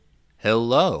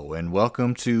Hello, and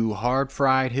welcome to Hard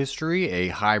Fried History, a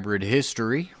hybrid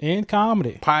history and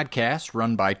comedy podcast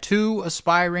run by two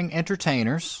aspiring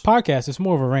entertainers podcast. It's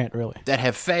more of a rant, really. that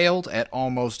have failed at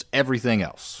almost everything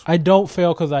else. I don't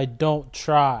fail because I don't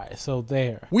try. So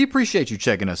there. We appreciate you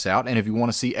checking us out, and if you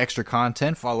want to see extra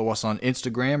content, follow us on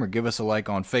Instagram or give us a like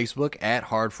on Facebook at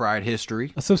Hard Fried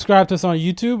History. Subscribe to us on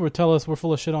YouTube or tell us we're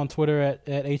full of shit on Twitter at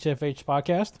HFH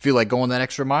Podcast. Feel like going that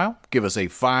extra mile? Give us a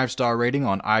 5-star rating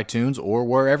on iTunes or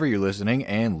wherever you're listening,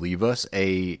 and leave us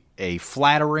a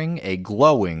flattering, a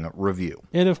glowing review.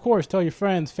 And of course, tell your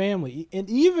friends, family, and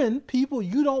even people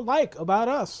you don't like about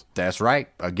us. That's right.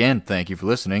 Again, thank you for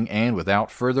listening, and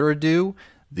without further ado,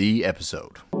 the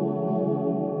episode.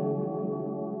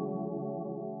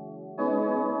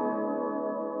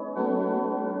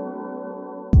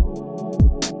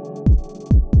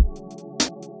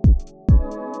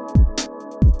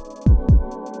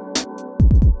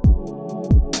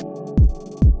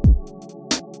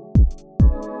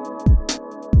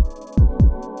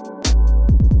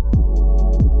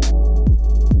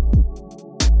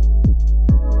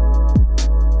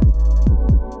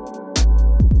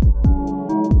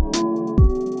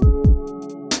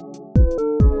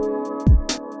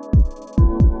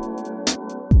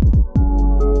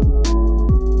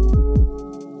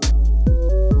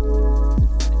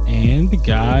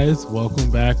 Guys,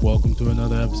 welcome back. Welcome to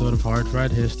another episode of Hard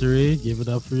Fried History. Give it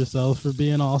up for yourselves for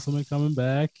being awesome and coming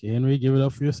back. Henry, give it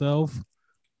up for yourself.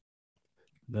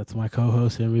 That's my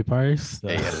co-host, Henry Price.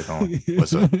 Hey, how's it going?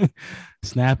 What's up?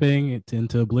 Snapping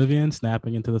into oblivion,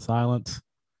 snapping into the silence.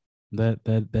 That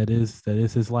is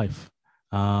his life.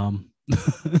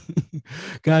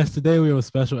 Guys, today we have a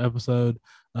special episode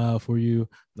for you.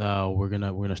 We're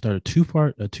gonna start a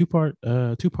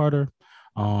two-parter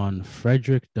on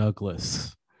Frederick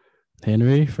Douglass.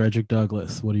 Henry, Frederick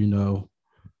Douglass, what do you know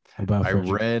about Frederick?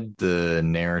 I read the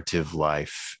narrative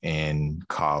life in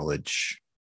college,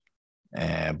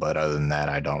 but other than that,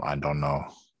 I don't know.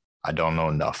 I don't know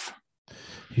enough.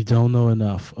 You don't know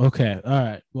enough. Okay, all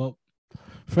right. Well,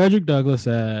 Frederick Douglass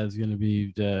is going to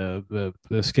be the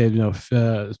escape,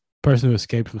 person who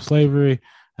escaped from slavery.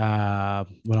 Went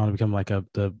on to become like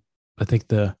the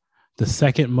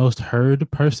second most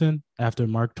heard person after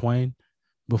Mark Twain,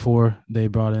 before they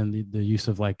brought in the use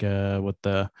of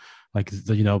to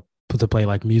play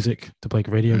like music, to play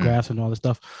radiographs and all this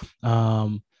stuff.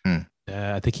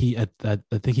 I think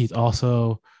he's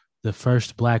also the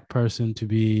first Black person to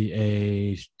be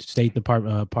a State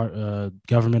Department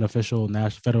government official,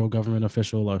 national federal government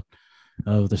official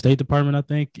of the State Department, I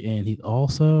think, and he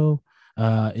also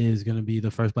is going to be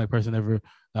the first Black person ever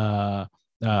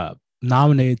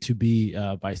nominated to be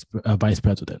vice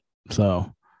president.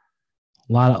 So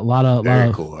a lot of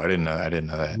cool. I didn't know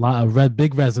that.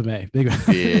 Big resume.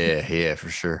 Yeah, for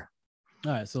sure.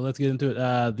 All right, so let's get into it.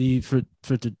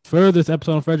 For this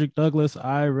episode of Frederick Douglass,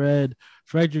 I read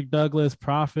Frederick Douglass,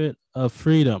 Prophet of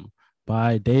Freedom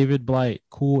by David Blight.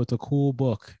 Cool. It's a cool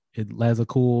book. It has a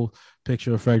cool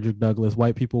picture of Frederick Douglass.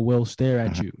 White people will stare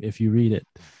at you if you read it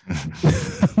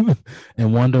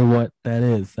and wonder what that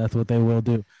is. That's what they will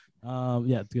do.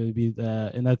 It's going to be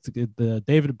and that's the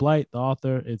David Blight, the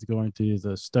author, is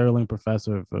a sterling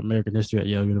professor of American history at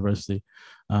Yale University.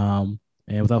 And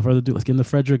without further ado, let's get into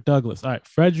Frederick Douglass. All right,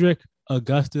 Frederick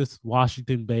Augustus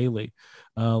Washington Bailey.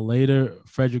 Later,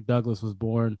 Frederick Douglass was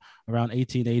born around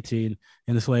 1818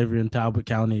 in the slavery in Talbot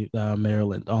County,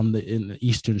 Maryland, in the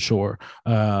eastern shore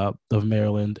of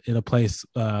Maryland, in a place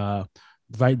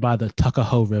right by the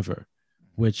Tuckahoe River,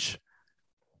 which,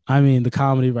 I mean, the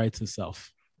comedy writes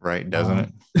itself. Right,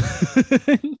 doesn't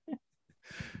it?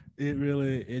 It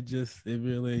really, it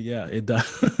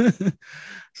does.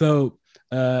 So,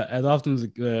 as often as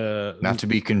not to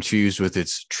be confused with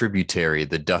its tributary,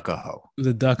 the Duckahoe.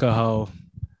 The Duckahoe,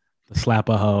 the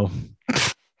Slappahoe.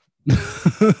 You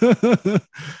know what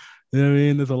I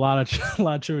mean? There's a lot of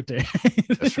tributaries.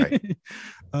 That's right.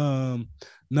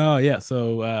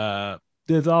 So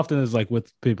there's often, as like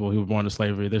with people who were born to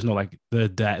slavery, there's no like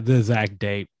the exact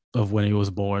date of when he was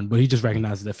born, but he just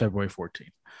recognizes that February 14th.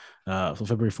 So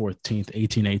February 14th,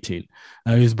 1818.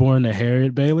 He was born to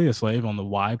Harriet Bailey, a slave on the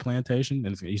Y Plantation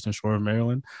in the eastern shore of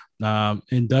Maryland.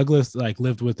 And Douglass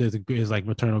lived with his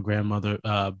maternal grandmother,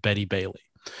 Betty Bailey.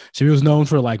 She was known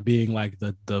for being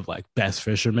the best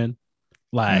fisherman.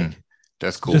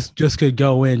 That's cool. Just could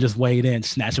go in, just wade in,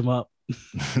 snatch them up.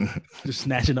 Just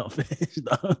snatching up fish,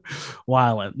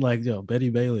 wilding. Betty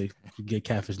Bailey could get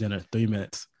catfish dinner in 3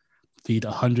 minutes, feed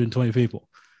 120 people.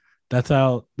 That's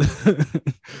how.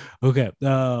 Okay.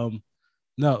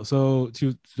 No, so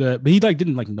but he like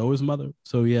didn't like know his mother,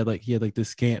 so he had like this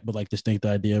scant but like distinct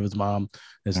idea of his mom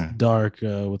as Mm. dark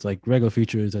with like regular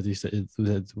features, as he said,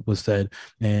 was said,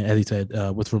 and as he said,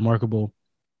 with remarkable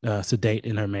sedate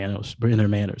in her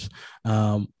manners.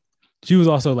 Um, she was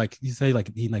also like he said like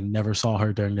he like never saw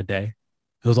her during the day;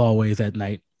 it was always at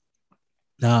night.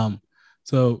 Um,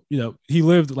 so he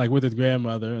lived like with his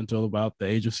grandmother until about the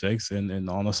age of 6, and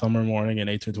on a summer morning in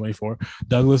 1824,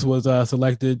 Douglas was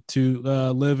selected to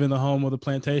live in the home of the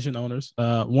plantation owners.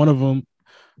 One of them,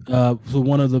 so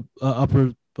one of the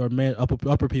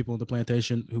upper people in the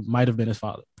plantation who might have been his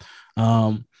father.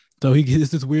 Um, so he gets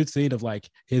this weird scene of like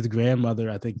his grandmother,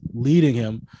 I think, leading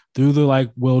him through the like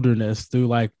wilderness, through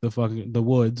like the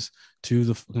woods to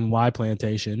the fucking Y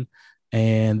plantation.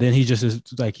 And then he just is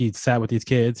like he sat with these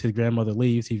kids. His grandmother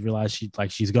leaves. He realized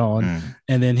she's gone, Mm.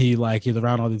 and then he's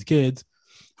around all these kids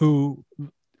who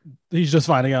he's just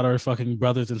finding out are fucking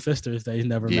brothers and sisters that he's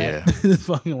never met Yeah. in his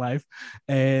fucking life,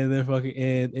 and they're fucking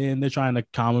and they're trying to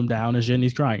calm him down and shit. And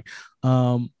he's crying.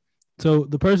 Um, so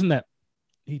the person that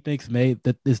he thinks made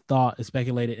that this thought is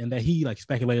speculated and that he like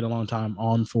speculated a long time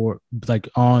on for like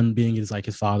on being his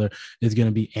father is going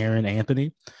to be Aaron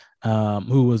Anthony,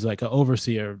 who was like an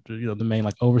overseer, the main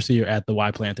like overseer at the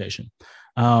Y plantation.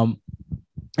 Um,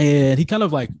 and he kind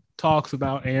of like talks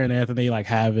about Aaron Anthony like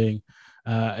having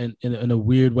in a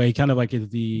weird way, kind of like is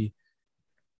the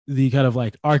kind of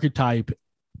like archetype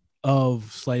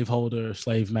of slaveholder,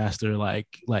 slave master, like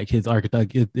his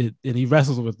archetype. And he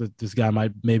wrestles with this guy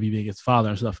might maybe being his father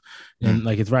and stuff, Mm. in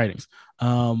like his writings.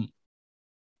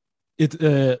 It's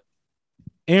Aaron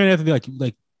Anthony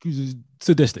like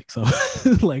sadistic, so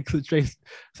like straight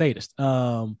sadist.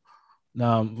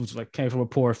 Which like came from a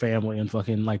poor family and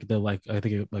fucking like the like I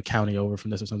think a county over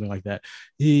from this or something like that.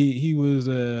 He was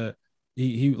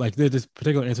he like there's this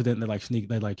particular incident that like sneak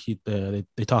that like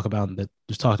they talk about that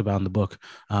just talked about in the book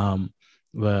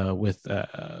with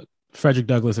Frederick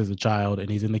Douglass as a child, and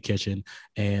he's in the kitchen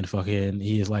and fucking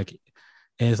he is like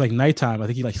and it's like nighttime. I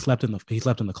think he slept in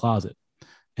the closet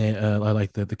and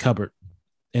like the cupboard,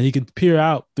 and he could peer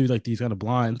out through like these kind of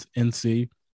blinds and see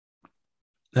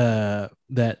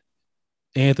that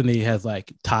Anthony has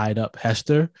like tied up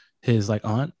Hester, his like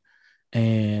aunt,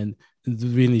 and the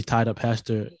reason he tied up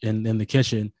Hester in the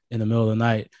kitchen in the middle of the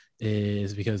night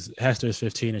is because Hester is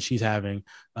 15 and she's having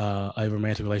a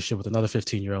romantic relationship with another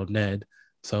 15-year-old Ned.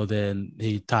 So then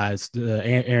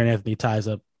Aaron Anthony ties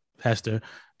up Hester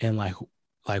and like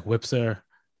whips her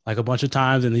like a bunch of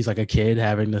times, and he's like a kid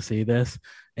having to see this,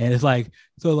 and it's like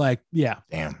so like yeah,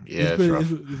 Damn. it's Yeah, it's pretty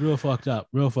rough. it's real fucked up,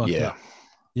 real fucked Yeah. up.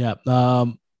 Yeah.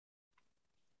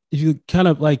 If you kind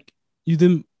of like you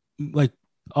then like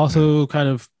Mm. also kind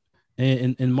of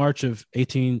in March of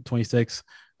 1826,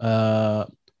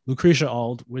 Lucretia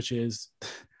Auld, which is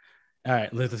all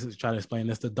right, let's try to explain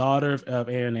this. The daughter of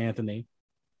Aaron Anthony,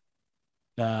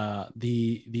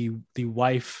 the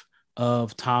wife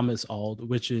of Thomas Auld,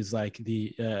 which is like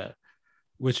the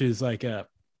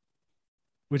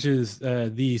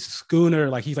schooner,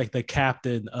 like he's like the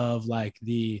captain of like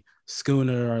the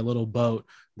schooner or little boat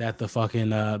that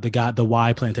the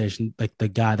Y plantation, like the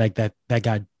guy like that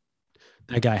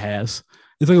guy has.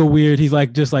 It's like a weird, he's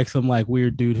like just like some like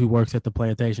weird dude who works at the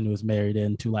plantation who was married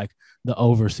into like the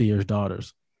overseer's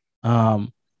daughters.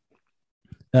 Um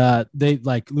they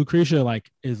like Lucretia like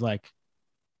is like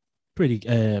pretty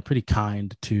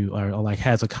kind to or like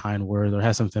has a kind word or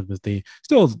has some sympathy.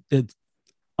 Still it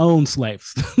owns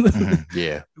slaves. Mhm.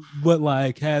 Yeah. But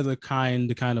like has a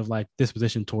kind of like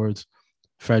disposition towards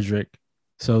Frederick.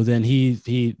 So then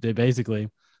they basically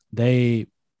they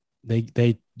they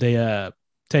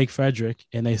take Frederick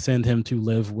and they send him to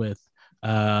live with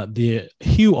the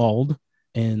Hugh Auld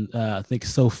and I think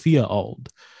Sophia Auld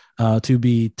to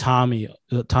be Tommy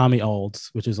Auld's,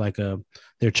 which is like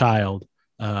their child,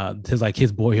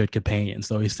 his boyhood companion.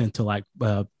 So he's sent to like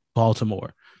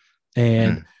Baltimore,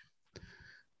 and Mm.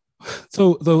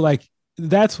 so like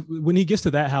that's when he gets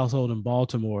to that household in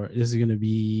Baltimore. This is going to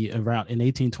be around in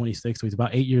 1826, so he's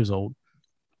about 8 years old.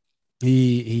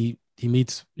 He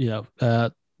meets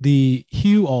the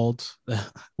Hugh Ald's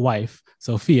wife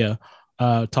Sophia.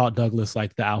 Taught Douglas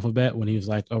like the alphabet when he was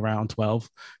like around 12,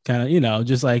 kind of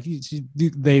just like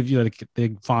they're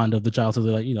fond of the child, so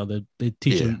they're like they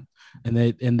teach Yeah. him, and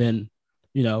then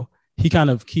he kind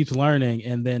of keeps learning,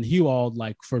 and then Hugh Ald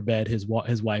like forbade his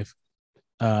wife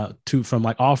to from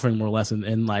like offering more lessons,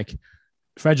 and like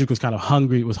Frederick was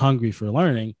hungry for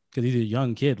learning because he's a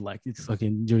young kid, like it's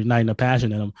fucking you're igniting a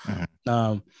passion in him.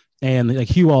 Mhm. And like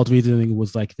Hugh Ald's reasoning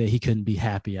was like that he couldn't be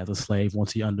happy as a slave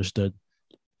once he understood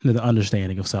the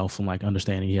understanding of self and like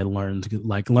understanding he had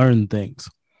learned things.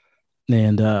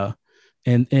 and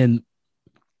and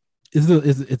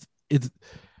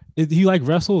he like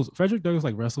wrestles. Frederick Douglass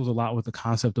like wrestles a lot with the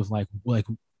concept of like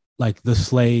the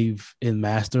slave and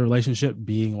master relationship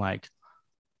being like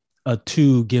a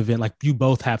two given, like you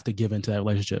both have to give into that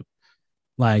relationship.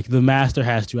 Like the master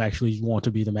has to actually want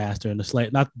to be the master, and the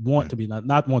slave not want Mm. to be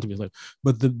not want to be a slave,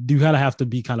 but you gotta have to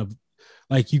be kind of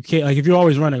like you can't, like if you're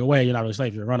always running away, you're not really a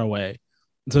slave, you're a runaway.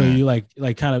 So Mm. you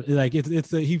like kind of like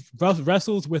he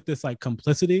wrestles with this like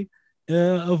complicity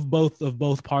of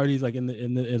both parties, like in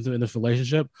this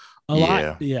relationship a lot.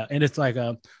 Yeah. Yeah, and it's like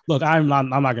look, I'm not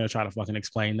gonna try to fucking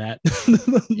explain that,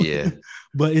 Yeah.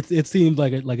 but it seems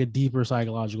like a deeper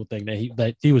psychological thing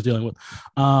that he was dealing with,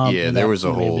 Yeah. and There that was a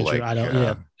you may have whole been true. I like don't.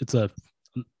 Yeah, it's a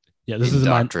yeah. This is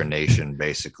my indoctrination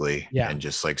basically, yeah. and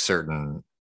just like certain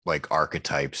like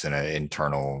archetypes and an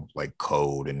internal like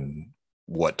code and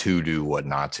what to do, what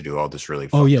not to do, all this really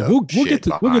Oh yeah, fucked up shit we'll get to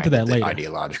behind that it, the later.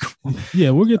 ideological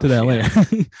Yeah, we'll get to stuff. that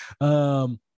Yeah. later.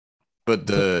 um, But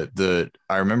so the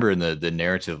I remember in the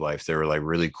narrative life there were like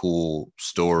really cool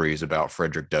stories about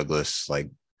Frederick Douglass like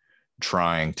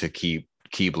trying to keep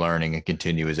learning and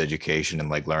continue his education and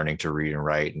like learning to read and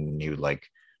write, and he would like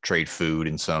trade food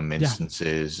in some yeah,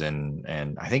 instances, and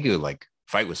I think he would like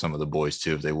fight with some of the boys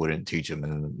too if they wouldn't teach him,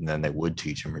 and then they would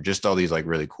teach him, or just all these like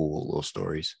really cool little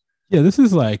stories. yeah. This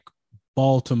is like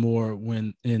Baltimore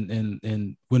when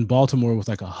when Baltimore was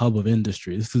like a hub of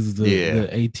industry. This is Yeah.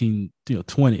 the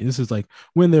 20. This is like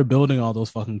when they're building all those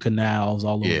fucking canals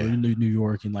all over Yeah. New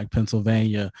York and like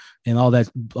Pennsylvania and all that.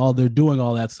 All they're doing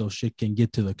all that so shit can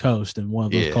get to the coast, and one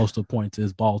of those Yeah. coastal points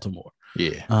is Baltimore.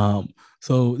 Yeah. Um,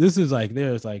 so this is like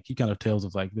there's like he kind of tells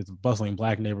of like this bustling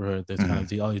black neighborhood. There's kind of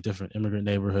Mm-hmm. all these different immigrant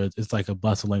neighborhoods. It's like a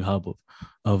bustling hub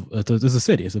of it's a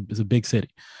city. It's a big city.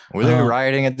 Were they Um,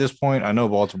 rioting at this point? I know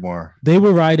Baltimore. they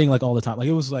were riding like all the time. Like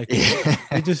it was like Yeah.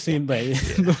 it just seemed like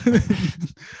Yeah.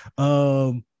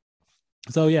 um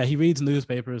so yeah, he reads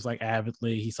newspapers like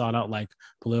avidly. He sought out like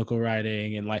political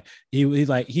writing and like he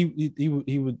like he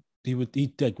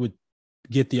like would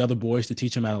get the other boys to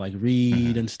teach him how to like read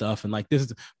Mm-hmm. and stuff. And like this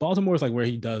is Baltimore is like where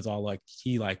he does all like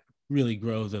he like really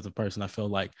grows as a person. I feel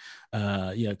like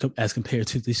yeah, as compared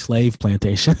to the slave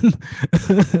plantation.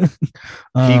 He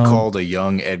um called a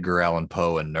young Edgar Allan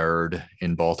Poe a nerd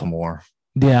in Baltimore.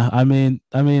 Yeah, I mean,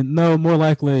 no, more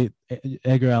likely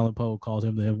Edgar Allan Poe called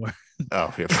him the N word.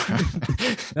 Oh, yeah.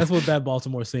 That's what that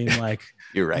Baltimore seemed like.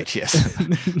 You're right. Yes.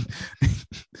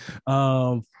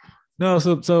 um, no,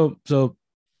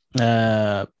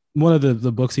 one of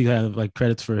the books he kind of like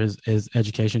credits for his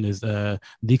education is the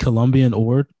Columbian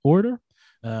Order.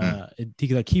 Mm. He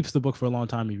like keeps the book for a long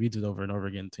time. He reads it over and over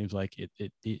again. It seems like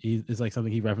it's like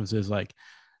something he references like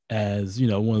as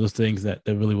one of those things that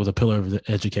really was a pillar of the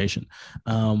education,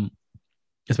 um,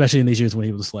 especially in these years when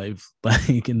he was a slave.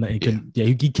 Like, and he Yeah. couldn't, yeah,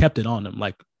 he kept it on him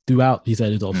like throughout. He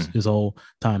said Mm. his whole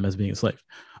time as being a slave,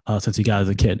 since he got as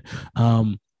a kid.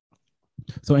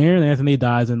 So Aaron Anthony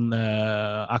dies in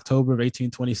October of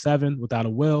 1827 without a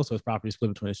will. So his property is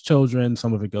split between his children.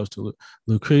 Some of it goes to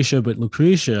Lucretia, but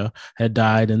Lucretia had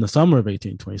died in the summer of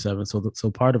 1827.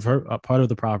 So part of her part of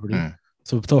the property, Mm.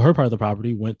 so her part of the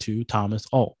property went to Thomas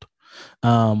Auld.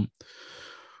 Um,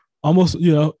 almost,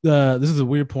 this is a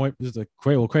weird point. This is a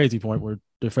crazy point where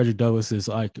the Frederick Douglass is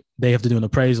like they have to do an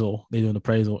appraisal. They do an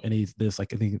appraisal, and he's this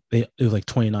like I think it was like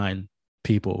 29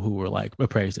 people who were like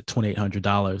appraised at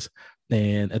 $2,800.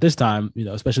 And at this time,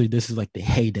 especially this is like the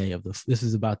heyday of this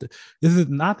is not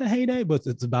the heyday, but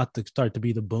it's about to start to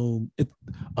be the boom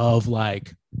of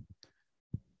like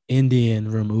Indian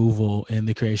removal and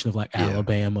the creation of like Yeah.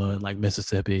 Alabama and like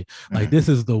Mississippi. Like Mm. this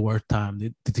is the worst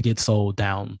time to get sold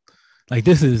down. Like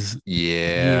this is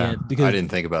Yeah. yeah, I because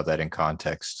didn't think about that in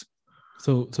context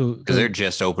because they're so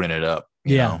just opening it up,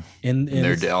 yeah, and and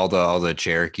it's they're all the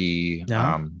Cherokee,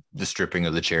 now the stripping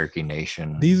of the Cherokee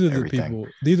Nation, these are the everything. people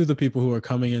these are the people who are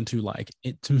coming into like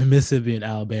to Mississippi and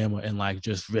Alabama and like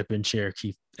just ripping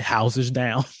Cherokee houses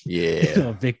down, Yeah.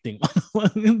 evicting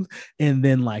and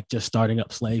then like just starting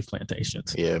up slave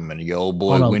plantations Yeah, man, your old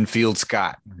boy on a Winfield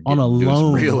Scott on a doing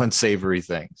some real loan unsavory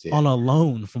things. Yeah. on a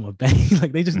loan from a bank.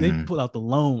 Like they Mhm. pull out the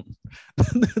loan.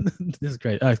 This is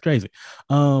crazy. It's crazy.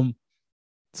 Um,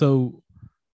 so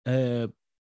uh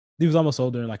he was almost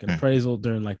sold during like an Mm. appraisal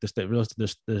during like the state real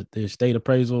the state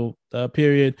appraisal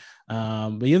period.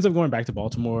 But he ends up going back to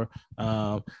Baltimore.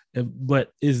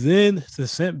 But is then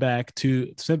sent back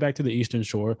to the Eastern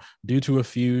Shore due to a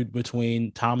feud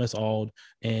between Thomas Auld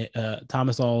and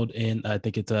I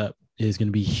think it's is going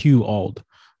to be Hugh Auld,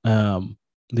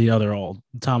 the other Auld,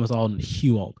 Thomas Auld and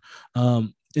Hugh Auld.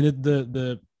 And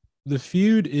the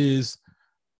feud is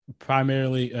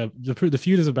primarily the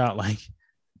feud is about like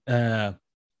uh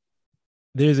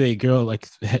there's a girl like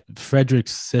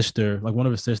Frederick's sister, like one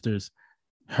of his sisters,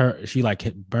 she like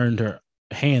had burned her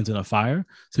hands in a fire,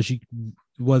 so she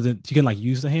couldn't like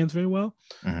use the hands very well,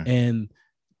 Mhm. and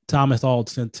Thomas Auld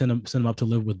sent him up to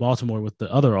live with Baltimore with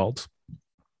the other Aulds,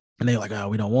 and they were like, oh,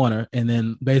 we don't want her. And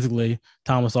then basically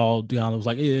Thomas Auld was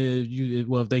like,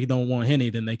 well, if they don't want Henny,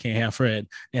 then they can't have Fred.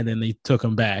 And then they took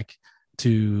him back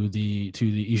to the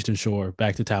Eastern Shore,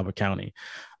 back to Talbot County.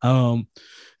 We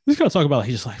just gotta talk about,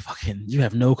 he's just like, fucking, you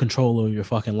have no control over your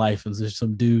fucking life, and there's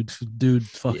some dude Yeah.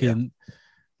 fucking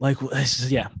like, it's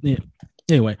just, yeah.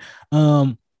 Anyway,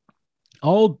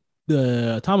 all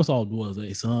the Thomas Auld was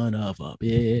a son of a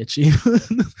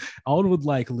bitch. Auld would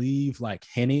like leave like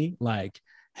Henny like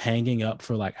hanging up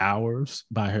for like hours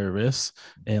by her wrists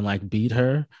and like beat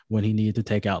her when he needed to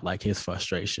take out like his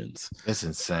frustrations. That's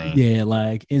insane. Yeah,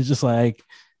 like it's just like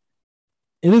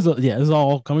it is. Yeah, this is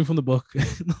all coming from the book.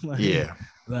 like, Yeah.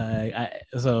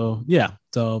 so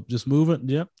just move it.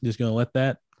 Yep, just gonna let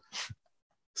that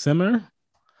simmer.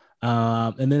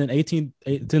 And then in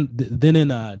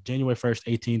January 1st,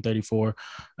 1834,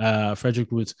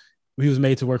 Frederick was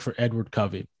made to work for Edward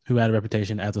Covey, who had a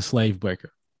reputation as a slave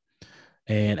breaker.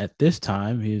 And at this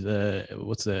time, he's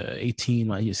 18,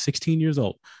 like he's 16 years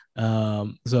old.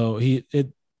 So he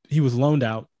was loaned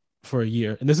out for a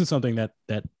year, and this is something that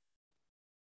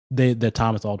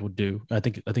Thomas Auld would do. I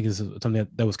think this is something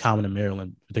that was common in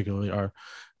Maryland, particularly, or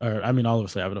I mean, all of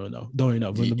us. I don't even know. When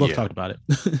the book talked about it,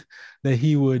 that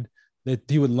he would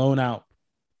loan out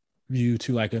you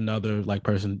to like another like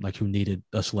person like who needed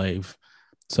a slave.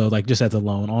 So like just as a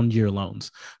loan on year loans.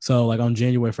 So like on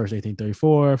January 1st,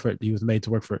 1834, he was made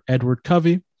to work for Edward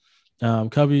Covey.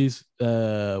 Covey's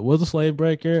was a slave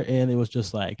breaker, and it was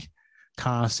just like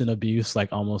constant abuse,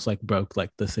 like almost like broke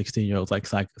like the 16-year-olds like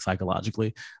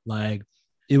psychologically. Like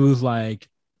it was like,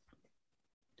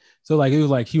 so like it was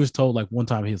like he was told like one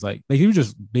time he was like he would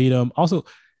just beat him. Also,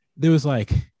 there was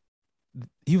like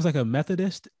he was like a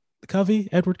Methodist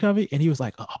Edward Covey, and he was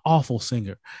like an awful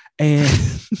singer. And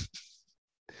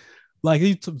like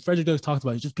Frederick Douglass talked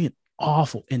about, just being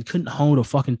awful and couldn't hold a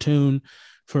fucking tune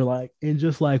for like, and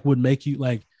just like would make you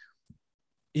like,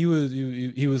 he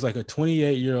was like a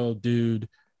 28-year-old dude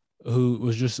who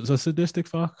was just a sadistic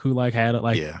fuck who like had it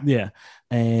like, Yeah. yeah.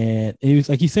 And he was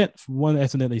like, he sent one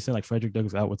incident, he sent like Frederick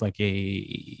Douglass out with like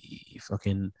a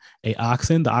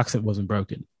oxen. The oxen wasn't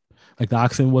broken. Like the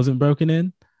oxen wasn't broken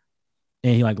in,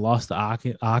 and he like lost the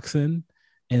oxen.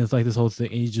 And it's like this whole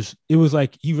thing. And it was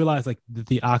like he realized like that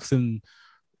the oxen,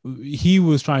 he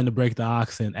was trying to break the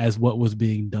oxen as what was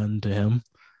being done to him.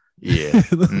 Yeah.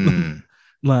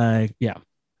 Like, yeah.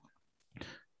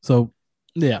 So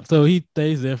yeah, so he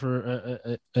stays there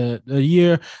for a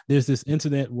year. There's this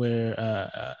incident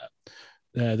where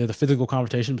there's a physical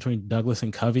confrontation between Douglass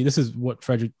and Covey. This is what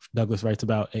Frederick Douglass writes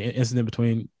about: an incident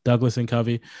between Douglass and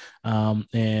Covey,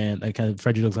 and like kind of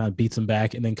Frederick Douglass kind of beats him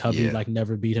back, and then Covey like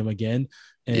never beat him again.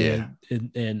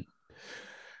 And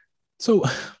so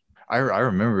I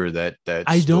remember that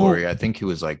I story. don't. I think he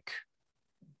was like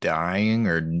dying,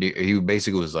 or he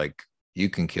basically was like, you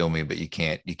can kill me, but you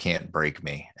can't break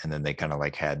me. And then they kind of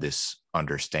like had this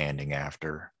understanding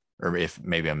after, or if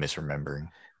maybe I'm misremembering.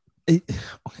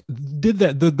 Did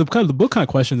that the kind of the book kind of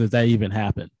questions if that even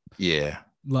happened? Yeah.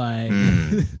 Like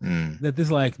that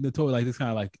this like notorious, like this kind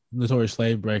of like notorious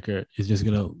slave breaker is just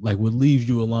gonna like would leave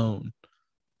you alone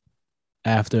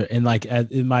after, and like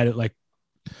it might have like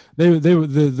they were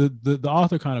the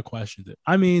author kind of questions it.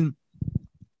 I mean,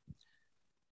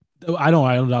 I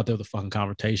don't doubt there was a fucking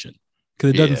confrontation,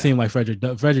 because it doesn't seem like Frederick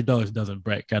Douglass doesn't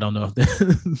break. I don't know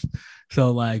if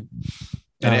so like.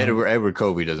 And Edward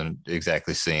Covey doesn't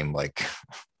exactly seem like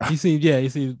he seems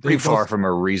pretty far from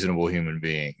a reasonable human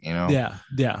being, you know?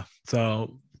 Yeah.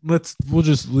 So we'll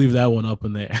just leave that one up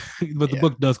in there. But the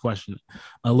book does question it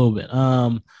a little bit.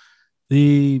 And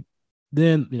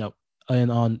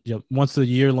on once the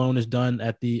year loan is done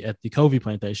at the Covey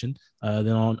plantation, then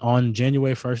on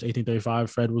January 1st,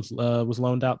 1835, Fred was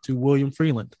loaned out to William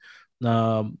Freeland.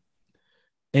 And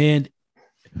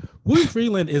William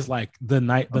Freeland is like he's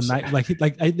still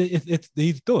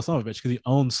a son of a bitch because he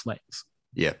owns slaves.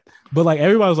 Yeah. But like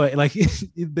everybody was like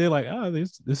they're like, oh,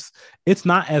 this it's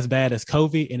not as bad as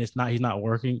Covey, and he's not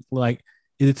working. Like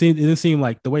it didn't seem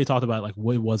like the way he talked about it, like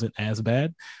it wasn't as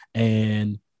bad.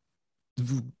 And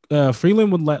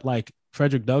Freeland would let like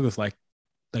Frederick Douglass like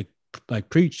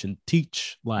preach and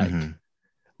teach like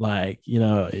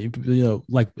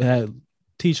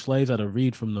teach slaves how to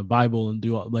read from the Bible and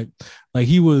do all like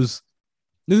he was.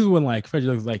 This is when like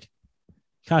Frederick was like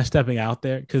kind of stepping out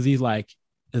there, because he's like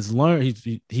he's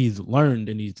learned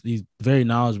and he's very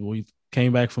knowledgeable.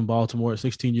 came back from Baltimore at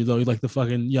 16 years old. He's like the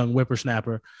fucking young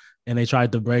whippersnapper, and they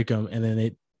tried to break him, and then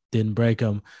it didn't break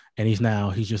him, and he's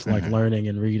just like learning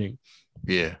and reading.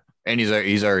 Yeah, and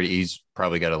he's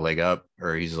probably got a leg up,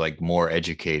 or he's like more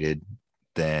educated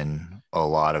than a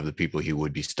lot of the people he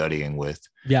would be studying with.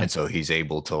 Yeah, and so he's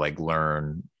able to like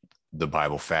learn the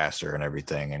Bible faster and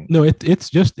everything. And no, it's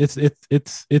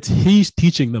he's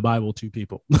teaching the Bible to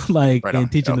people, like right and on.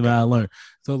 teaching them Okay. how to learn.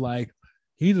 So like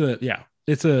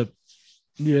it's a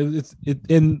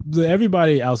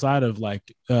everybody outside of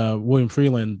like William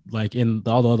Freeland, like in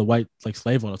all the other white like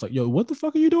slave owners, like, yo, what the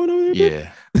fuck are you doing over there?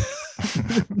 Yeah.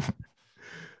 What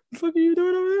the fuck are you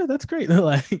doing over there? That's great.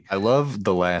 Like, I love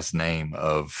the last name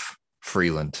of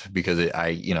Freeland because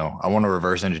I want to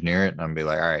reverse engineer it and I'm be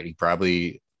like, all right, his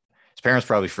parents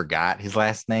probably forgot his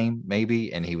last name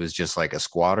maybe, and he was just like a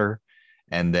squatter.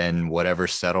 And then whatever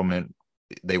settlement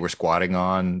they were squatting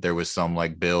on, there was some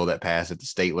like bill that passed at the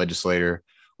state legislature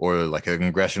or like a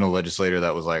congressional legislator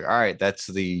that was like, all right,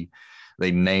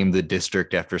 they named the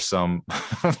district after some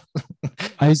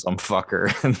some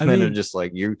fucker. And then they're just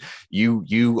like, you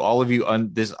all of you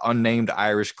this unnamed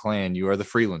Irish clan, you are the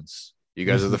Freelands. You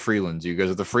guys are the Freelands. You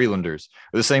guys are the Freelanders.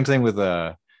 The same thing with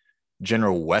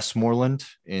General Westmoreland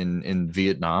in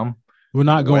Vietnam. We're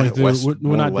not going through.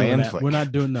 We're not doing that. Like, we're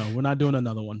not doing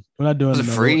another one. We're not doing. Was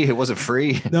it free? It wasn't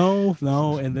free. No.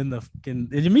 And then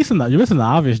you're missing the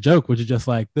obvious joke, which is just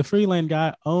like the Freeland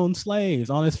guy owned slaves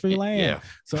on his free land. Yeah.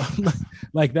 So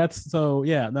like that's so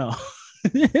yeah no.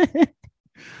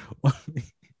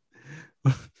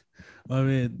 I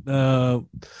mean, oh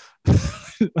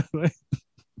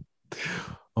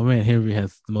man, Henry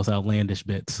has the most outlandish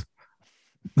bits.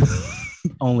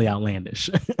 Only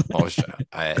outlandish.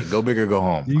 Go big or go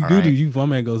home. My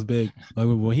man goes big. Like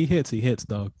when he hits,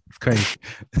 dog. It's crazy.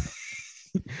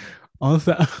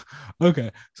 Okay,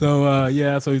 so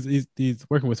so he's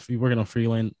working on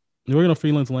Freeland. He's working on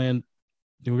Freeland's land.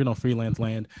 He's working on Freeland's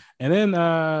land, and then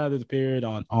there's a period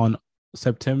on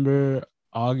September,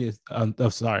 August. On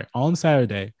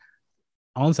Saturday,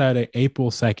 April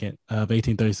 2nd of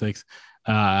 1836.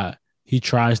 He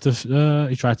tries to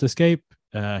escape.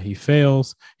 He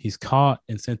fails. He's caught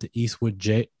and sent to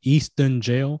Easton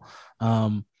jail.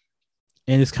 And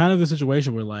it's kind of a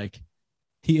situation where like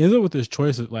he ends up with this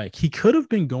choice of like he could have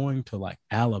been going to like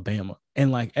Alabama,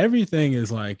 and like everything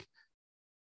is like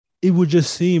it would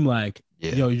just seem like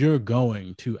yo, you're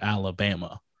going to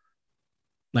Alabama.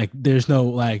 Like there's no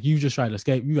like you just try to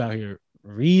escape. You out here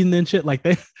reading and shit like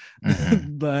they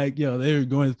like they're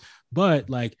going, but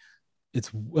like it's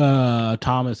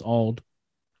Thomas Auld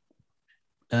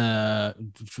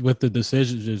with the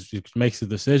decision just makes the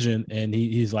decision, and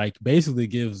he's like basically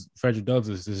gives Frederick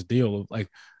Douglass this deal of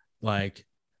like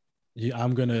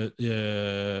I'm gonna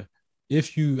I'm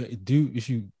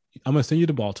gonna send you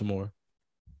to Baltimore,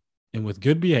 and with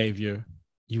good behavior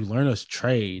you learn us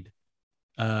trade,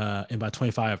 and by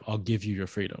 25 I'll give you your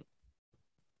freedom,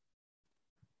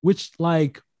 which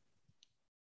like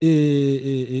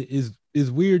is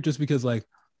weird just because like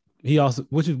he also,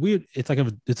 which is weird, it's like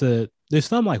there's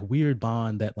some like weird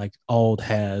bond that like Auld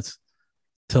has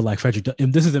to like Frederick,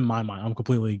 and this is in my mind, I'm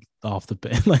completely off the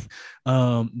bed, like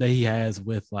that he has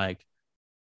with like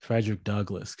Frederick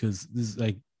Douglass, because this is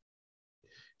like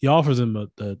he offers him a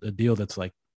deal that's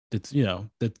like that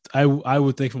I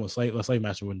would think from a slave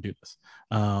master wouldn't do this,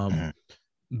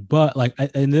 but like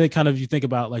and then kind of you think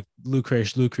about like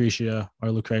Lucretia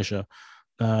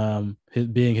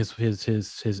being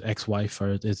his ex-wife,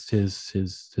 or it's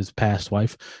his past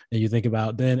wife, and you think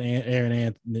about then Aaron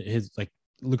and his like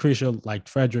Lucretia like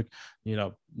Frederick,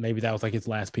 maybe that was like his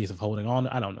last piece of holding on.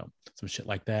 I don't know, some shit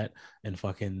like that, and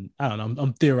fucking I don't know.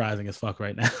 I'm theorizing as fuck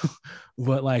right now,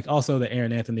 but like also the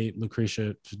Aaron Anthony,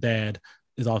 Lucretia's dad,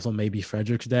 is also maybe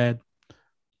Frederick's dad.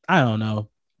 I don't know.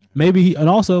 Maybe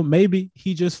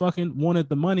he just fucking wanted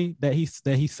the money that he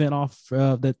sent off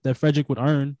that Frederick would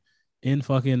earn in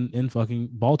fucking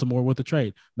Baltimore with the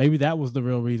trade. Maybe that was the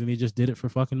real reason he just did it for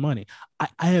fucking money.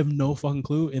 I have no fucking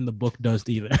clue, and the book does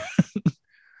either.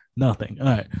 Nothing. All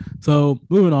right. So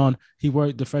moving on,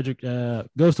 Frederick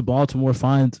goes to Baltimore,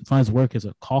 finds work as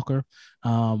a caulker,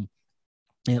 and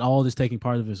all this taking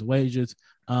part of his wages.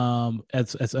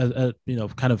 As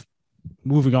kind of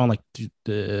moving on, like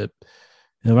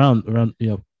around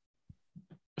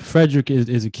Frederick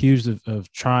is accused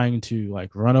of trying to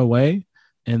like run away,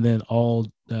 and then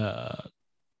all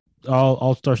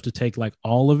starts to take like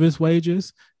all of his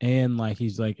wages, and like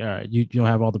he's like, all right, you don't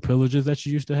have all the privileges that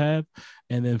you used to have,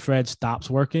 and then Fred stops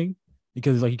working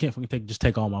because he's like, you can't fucking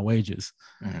take all my wages,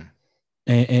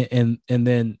 and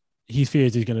then he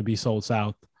fears he's going to be sold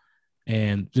south,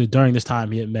 And during this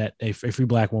time, he had met a free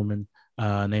black woman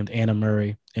named Anna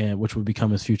Murray, and which would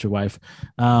become his future wife.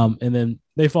 And then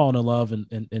they fall in love,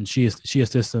 and she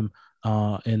assists him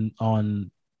in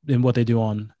what they do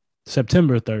on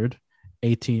September 3rd,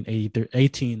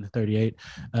 1838.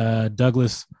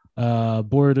 Douglas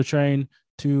boarded a train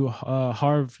to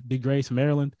Havre de Grace,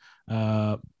 Maryland.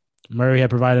 Murray had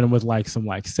provided him with like some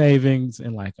like savings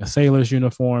and like a sailor's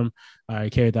uniform. He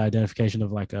carried the identification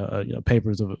of like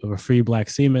papers of a free black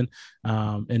seaman.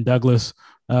 And Douglas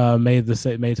made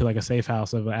to like a safe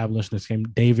house of an abolitionist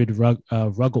named David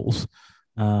Ruggles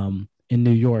in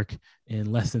New York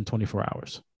in less than 24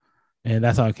 hours. And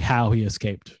that's like how he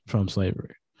escaped from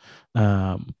slavery.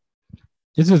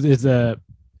 It's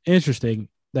interesting,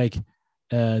 like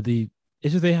it's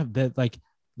just they have that like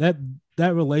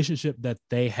that relationship that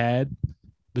they had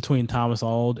between Thomas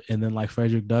Auld and then like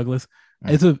Frederick Douglass.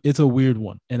 It's a weird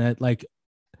one, and I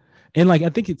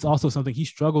think it's also something he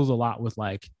struggles a lot with.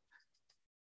 Like,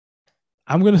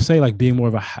 I'm gonna say like being more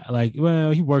of a like,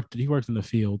 well, he worked in the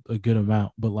field a good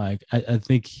amount, but like I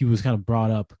think he was kind of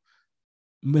brought up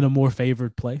in a more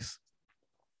favored place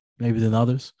maybe than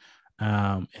others.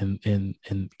 And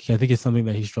I think it's something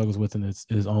that he struggles with in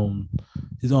his own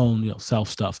self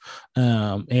stuff.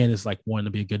 And it's like wanting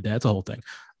to be a good dad. It's a whole thing.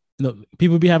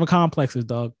 People be having complexes,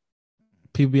 dog.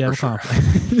 People be having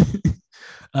complexes.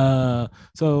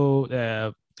 So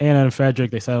Anna and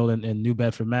Frederick, they settled in New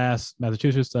Bedford,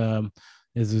 Massachusetts.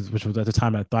 Which was at the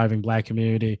time a thriving black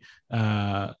community.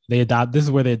 This is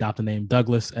where they adopt the name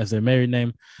Douglas as their married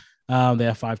name. They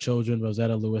have 5 children: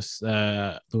 Rosetta, Lewis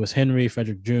Henry,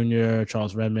 Frederick Jr.,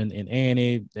 Charles Redmond, and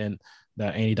Annie. And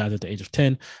Annie dies at the age of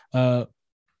 10.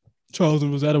 Charles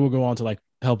and Rosetta will go on to like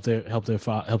help their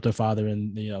father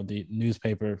in the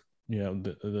newspaper,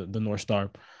 the North Star.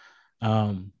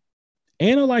 Anna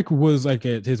was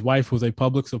his wife was a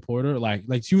public supporter. Like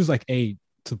she was like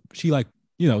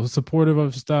supportive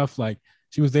of stuff. Like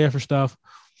she was there for stuff,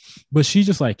 but she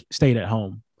just like stayed at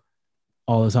home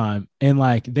all the time, and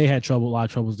like they had a lot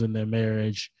of troubles in their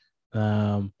marriage.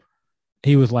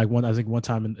 He was like one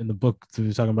time in the book he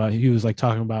was talking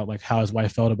about like how his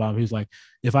wife felt about him. He was like,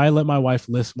 if I let my wife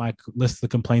list the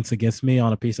complaints against me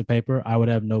on a piece of paper, I would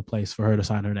have no place for her to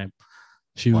sign her name.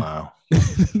 Wow.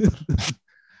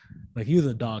 Like he was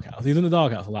in the doghouse. He was in the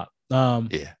doghouse a lot.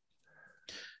 Yeah.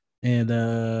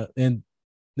 And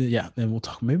yeah, and we'll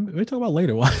talk about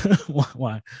later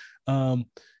why.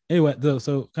 Anyway,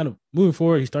 so kind of moving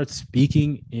forward, he starts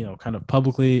speaking, kind of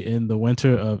publicly in the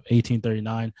winter of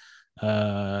 1839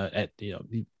 at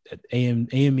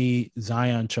AME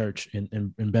Zion Church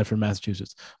in Bedford,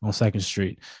 Massachusetts, on 2nd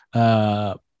Street.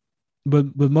 But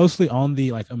mostly on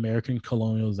the like American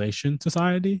Colonialization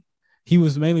Society. He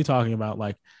was mainly talking about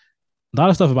like a lot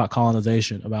of stuff about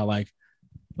colonization, about like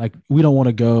we don't want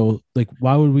to go, like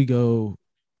why would we go,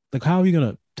 like how are we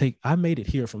gonna take, I made it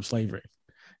here from slavery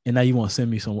and now you want to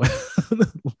send me somewhere.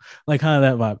 Like kind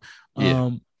of that vibe.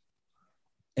 Yeah.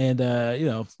 And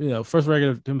first record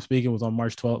of him speaking was on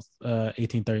March 12th,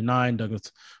 1839.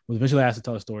 Douglas was eventually asked to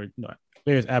tell a story,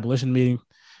 various abolition meetings,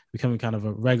 becoming kind of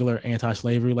a regular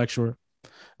anti-slavery lecturer.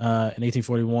 In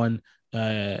 1841,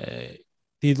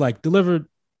 he like delivered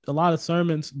a lot of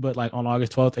sermons, but like on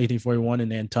August 12th, 1841 in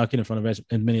Nantucket in front of as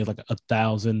many as like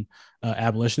 1,000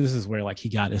 abolitionists is where like he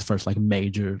got his first like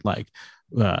major like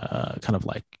kind of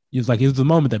like it was the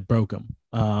moment that broke him.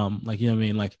 Like, you know what I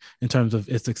mean? Like in terms of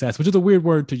its success, which is a weird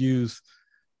word to use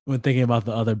when thinking about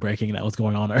the other breaking that was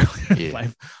going on earlier in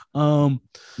life.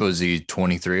 Was he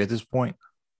 23 at this point?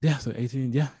 Yeah, so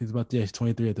 18. Yeah, he's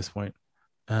 23 at this point.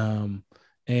 And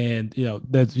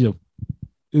that's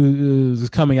it was a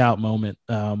coming out moment.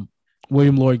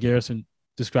 William Lloyd Garrison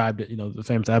described it, the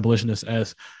famous abolitionist,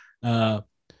 as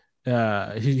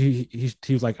he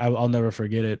was like, I'll never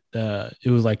forget it.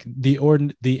 It was like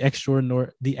the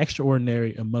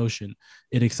extraordinary emotion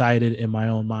it excited in my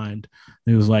own mind.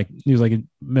 He was like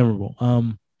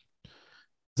memorable.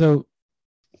 So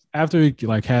after he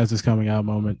like has this coming out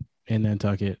moment in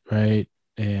Nantucket, right,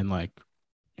 and like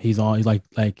he's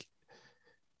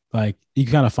he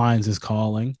kind of finds his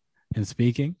calling in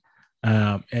speaking,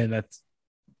 and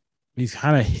he's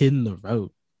kind of hitting the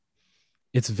road.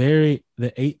 It's like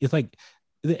the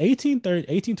 1820s,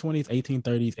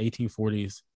 1830s,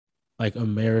 1840s, like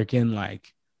American,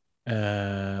 like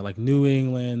New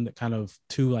England, kind of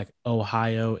to like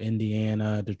Ohio,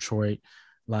 Indiana, Detroit,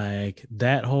 like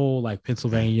that whole like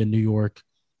Pennsylvania, New York,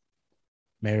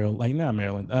 Maryland, like not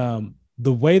Maryland.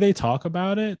 The way they talk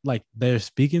about it, like their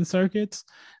speaking circuits,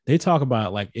 they talk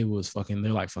about like it was fucking.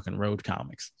 They're like fucking road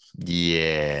comics.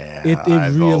 Yeah, It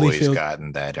I've really always feels.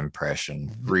 gotten that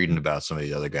impression. Reading about some of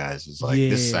these other guys is like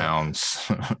this Yeah, sounds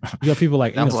you got people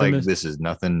like sounds like feminists. this is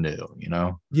nothing new, you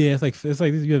know? Yeah, it's like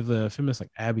you have the feminists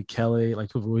like Abby Kelly, like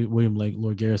William like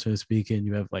Lord Garrison speaking.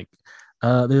 You have like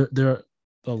there are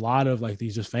a lot of like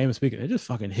these just famous speakers. They're just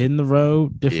fucking hitting the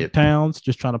road, different Yep. towns,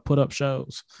 just trying to put up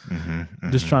shows, Hmm.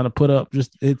 just Hmm. trying to put up.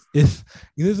 Just it's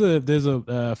there's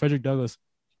a Frederick Douglass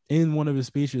in one of his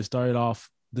speeches started off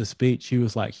the speech. He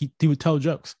was like he would tell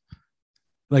jokes.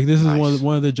 Like this is Nice.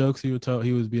 one of the jokes he would tell.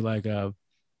 He would be like,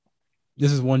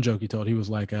 this is one joke he told. He was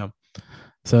like, there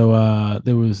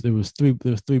was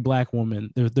three black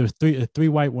women. There's three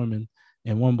white women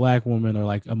and one black woman, or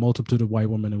like a multitude of white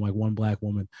women and like one black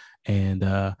woman, and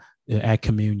at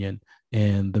communion,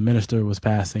 and the minister was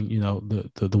passing,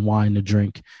 the wine to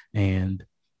drink, and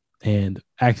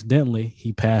accidentally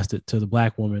he passed it to the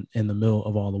black woman in the middle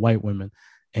of all the white women,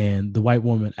 and the white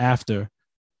woman after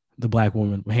the black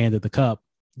woman handed the cup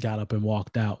got up and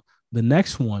walked out. The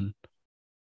next one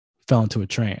fell into a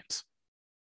trance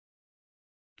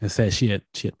and said she had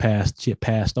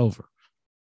passed over.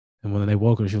 And when they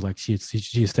woke her, she was like she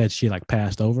said she like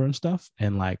passed over and stuff,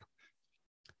 and like,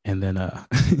 and then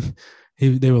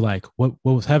they were like, what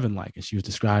was heaven like? And she was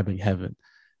describing heaven,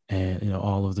 and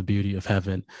all of the beauty of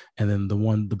heaven. And then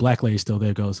the black lady still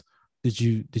there goes, did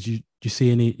you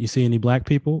see any black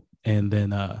people? And then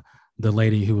the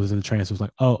lady who was in the trance was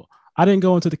like, oh, I didn't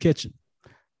go into the kitchen.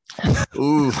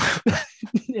 Ooh.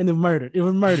 And it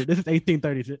was murdered. This is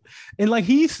 1830s, and like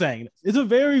he's saying it's a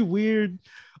very weird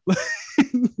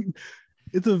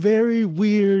it's a very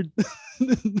weird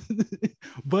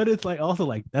but it's like also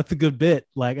like that's a good bit,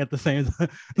 like at the same time.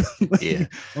 Like, Yeah.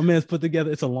 my man's put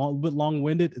together. It's a bit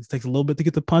long-winded. It takes a little bit to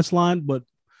get the punchline, but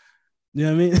you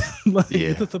know what I mean? Like, Yeah.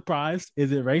 it's a surprise.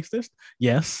 Is it racist?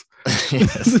 Yes.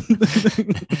 Yes.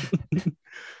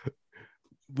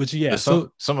 But yeah, There's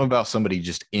something about somebody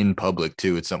just in public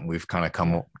too. It's something we've kind of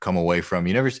come away from.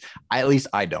 You never, at least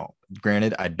I don't.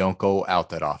 Granted, I don't go out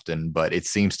that often, but it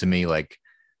seems to me like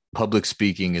public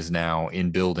speaking is now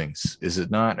in buildings, is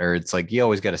it not? Or it's like you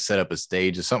always got to set up a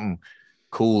stage. There's something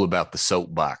cool about the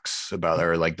soapbox,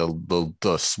 or like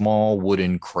the small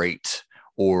wooden crate,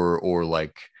 or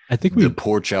like I think the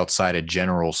porch outside a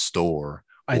general store,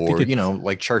 I think or it's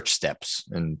like church steps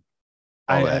and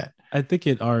all I, that. I think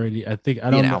it already. I think I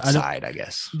Being don't know. outside, I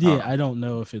guess. Yeah, I don't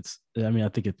know if it's. I mean, I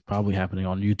think it's probably happening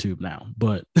on YouTube now,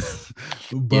 but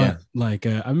Yeah. like,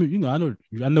 I mean, I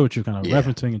know what you're kind of Yeah.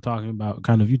 referencing and talking about.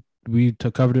 Kind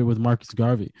of covered it with Marcus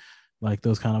Garvey, like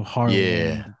those kind of Harlem,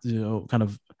 Yeah. kind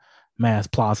of mass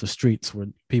plaza streets where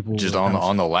people Just kind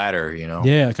on of, the ladder,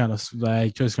 yeah, kind of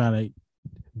like just kind of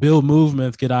build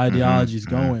movements, get ideologies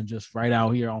Mm-hmm. going, just right out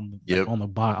here on Yep. on the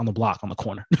block on the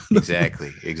corner.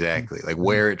 Exactly. Like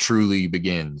where it truly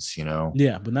begins,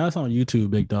 Yeah, but now it's on YouTube,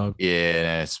 big dog.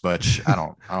 Yeah, it's much. I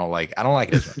don't like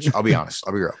it as much. I'll be honest.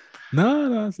 I'll be real.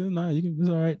 No, you can. It's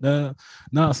all right.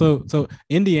 No, so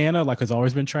Indiana like has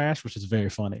always been trash, which is very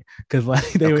funny because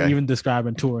like they were Okay. even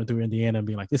describing touring through Indiana and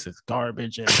being like, "This is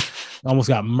garbage," and almost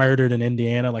got murdered in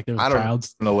Indiana. Like there was I don't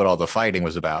crowds. know what all the fighting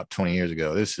was about 20 years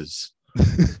ago. This is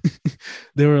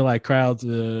There were like crowds.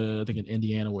 I think in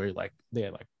Indiana where like they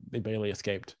barely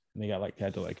escaped and they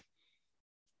had to like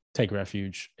take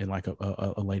refuge in like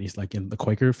a lady's like in the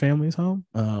Quaker family's home.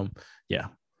 Yeah,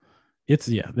 it's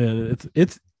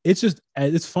just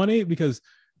it's funny because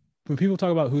when people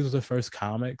talk about who's the first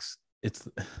comics, it's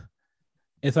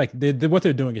like what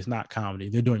they're doing is not comedy.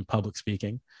 They're doing public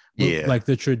speaking. Yeah. Like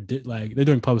they're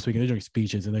doing public speaking. They're doing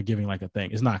speeches and they're giving like a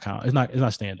thing. It's not it's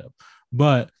not stand up,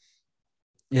 but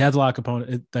it has a lot of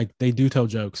components. Like they do tell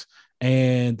jokes,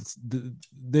 and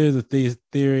there's a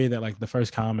theory that like the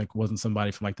first comic wasn't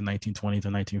somebody from like the 1920s or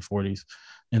 1940s,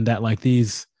 and that like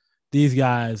these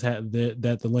guys had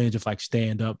the lineage of like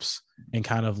stand-ups and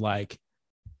kind of like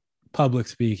public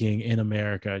speaking in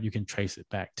America. You can trace it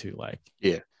back to like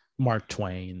Mark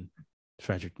Twain,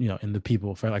 Frederick, and the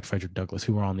people for like Frederick Douglass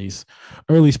who were on these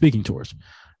early speaking tours.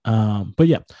 But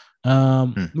yeah,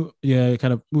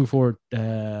 kind of move forward.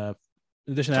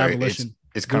 In addition to abolition,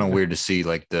 it's kind of weird to see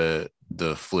like the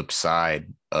flip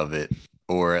side of it,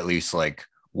 or at least like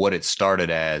what it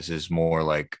started as is more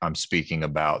like I'm speaking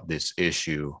about this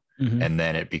issue, and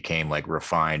then it became like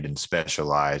refined and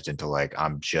specialized into like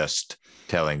I'm just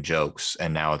telling jokes,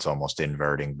 and now it's almost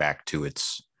inverting back to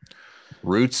its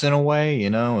roots in a way.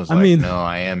 It's like, no,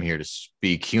 I am here to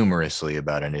speak humorously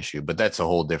about an issue, but that's a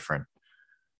whole different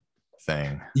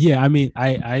thing. Yeah, I mean,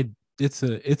 it's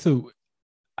a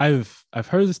I've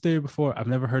heard this theory before. I've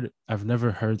never heard it. I've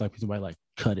never heard like people might like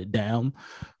cut it down,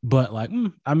 but like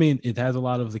I mean, it has a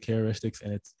lot of the characteristics,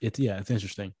 and it's yeah, it's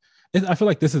interesting. I feel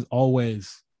like this has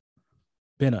always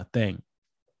been a thing.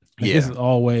 Like this Yeah. is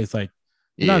always like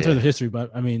not in terms of Yeah. history,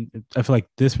 but I mean, I feel like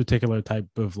this particular type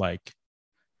of like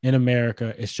in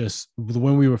America, it's just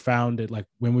when we were founded, like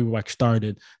when we were like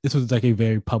started, this was like a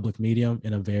very public medium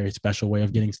and a very special way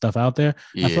of getting stuff out there.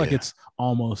 I feel like Yeah. it's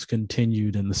almost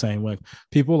continued in the same way.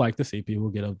 People like to see people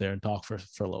get up there and talk for a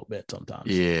little bit sometimes.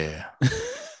 Yeah.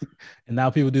 And now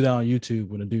people do that on YouTube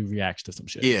when a dude reacts to some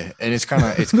shit. Yeah. And it's kind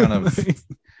of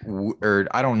or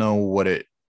I don't know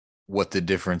what the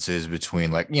difference is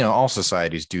between, like, all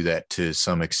societies do that to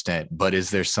some extent, but is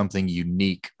there something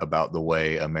unique about the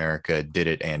way America did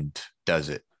it and does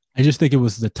it? I just think it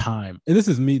was the time. And this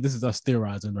is us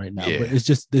theorizing right now, but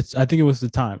I think it was the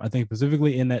time. I think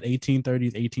specifically in that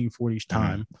 1830s, 1840s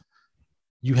time,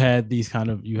 you had these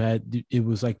it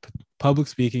was like public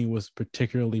speaking was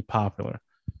particularly popular.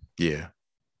 Yeah.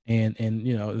 And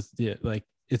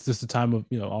it's just a time of,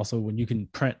 also when you can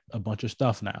print a bunch of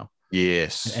stuff now.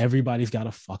 Yes. And everybody's got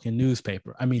a fucking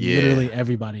newspaper. I mean, literally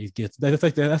everybody gets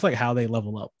that's like how they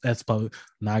level up. That's public.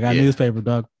 Now I got a newspaper,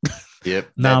 Doug. Yep.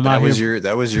 That was your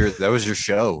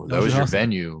show. That was your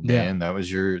venue, man. Yeah. That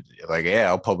was your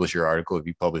I'll publish your article if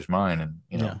you publish mine. And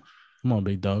Yeah. Come on,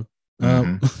 big dog.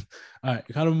 Mm-hmm. All right,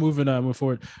 kind of moving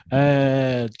forward.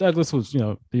 Douglass was,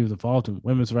 he was involved in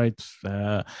women's rights.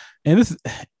 And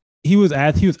he was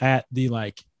at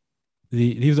the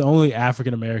he was the only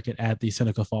African American at the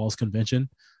Seneca Falls Convention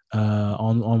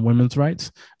on women's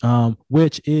rights,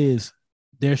 which is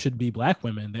there should be Black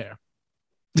women there.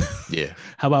 Yeah.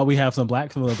 How about we have some of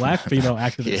the Black female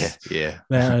activists? Yeah.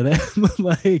 That are there,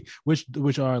 like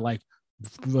which are like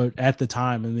at the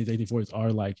time in the 1840s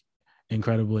are like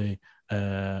incredibly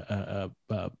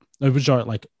which are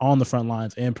like on the front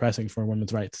lines and pressing for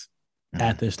women's rights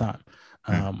at this time.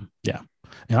 Yeah.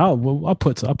 And I'll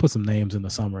put some names in the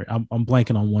summary. I'm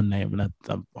blanking on one name, and I'm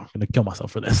gonna kill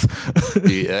myself for this.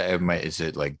 Is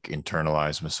it like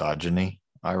internalized misogyny?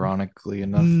 Ironically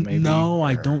enough, maybe. No,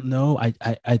 I don't know. I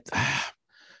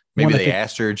maybe they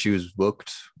asked her and she was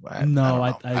booked. I don't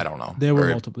know. There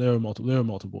were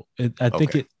multiple. I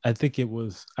think it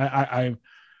was. I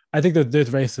think that there's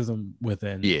racism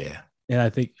within. Yeah. And I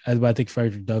think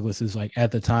Frederick Douglass is like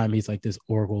at the time he's like this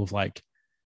oracle of like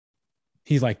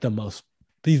he's like most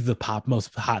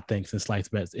hot thing since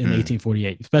sliced bread in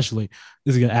 1848, especially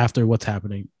this is after what's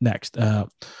happening next.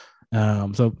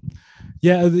 So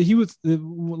yeah, he was the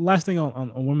last thing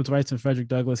on women's rights and Frederick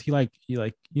Douglass. He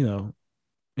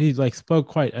spoke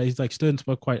quite. Stood and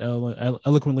spoke quite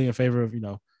eloquently in favor of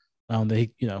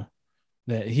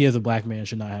that he as a Black man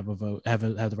should not have a vote, have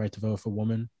the right to vote for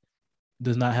women.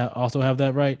 Does not have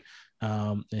that right.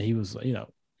 And he was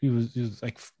he was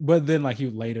like, but then like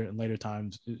in later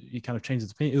times, he kind of changed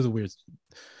his opinion. It was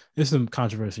there's some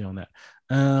controversy on that.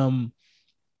 And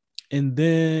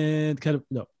then kind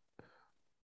of,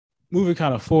 moving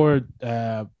kind of forward,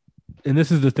 and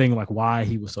this is the thing, like why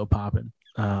he was so popping.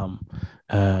 The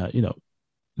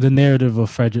narrative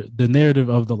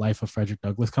of the life of Frederick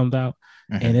Douglass comes out,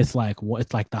 and it's like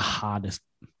the hottest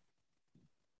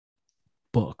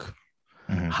book,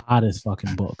 hottest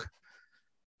fucking book.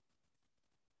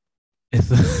 It's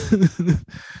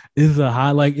a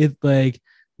hot like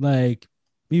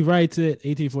he writes it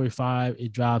 1845,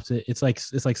 it drops it. It's like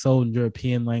sold in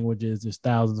European languages. There's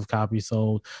thousands of copies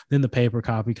sold. Then the paperback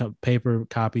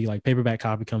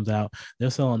copy comes out. They're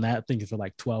selling that thing for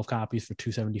like 12 copies for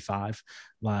 $275.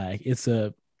 Like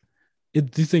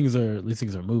these things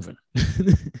are moving.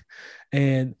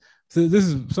 And so this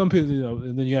is some people,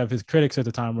 and then you have his critics at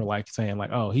the time were like saying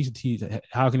like, oh, he's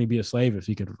how can he be a slave if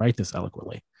he could write this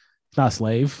eloquently? It's not a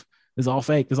slave. It's all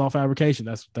fake. It's all fabrication.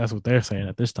 That's what they're saying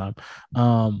at this time.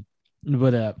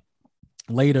 But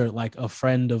later, like a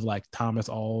friend of like Thomas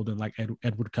Auld and like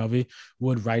Edward Covey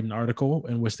would write an article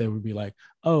in which they would be like,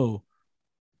 oh,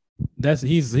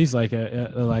 he's like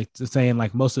like saying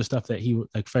like most of the stuff that he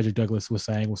like Frederick Douglass was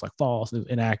saying was like false,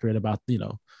 inaccurate about the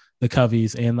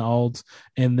Coveys and the Aulds,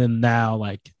 and then now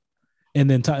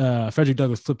Frederick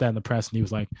Douglass flipped that in the press and he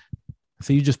was like,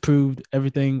 so you just proved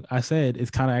everything I said is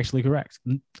kind of actually correct.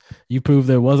 You proved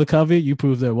there was a Covey. You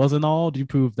proved there was an Auld. You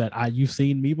proved that you've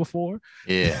seen me before.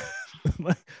 Yeah.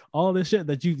 Like all this shit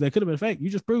that could have been fake.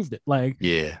 You just proved it. Like,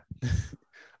 yeah.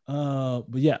 But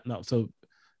yeah, no. So,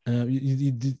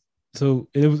 so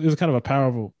it was kind of a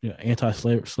powerful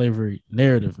anti-slavery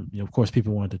narrative. Of course,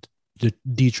 people wanted to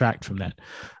detract from that.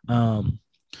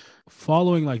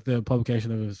 Following like the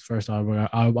publication of his first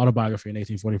autobiography in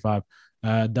 1845,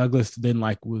 Douglass then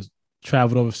was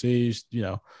traveled overseas,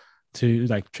 to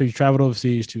like traveled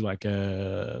overseas to like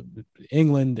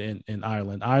England and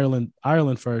Ireland.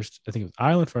 Ireland first. I think it was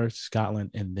Ireland first,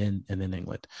 Scotland, and then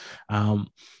England. Um,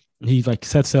 he like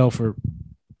set sail for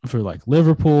like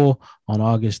Liverpool on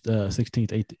August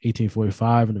 16th,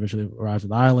 1845, and eventually arrived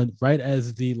in Ireland right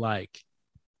as the like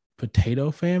potato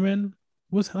famine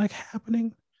was like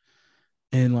happening,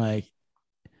 and like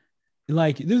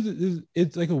this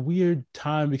it's like a weird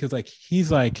time because like he's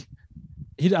like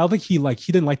I don't think he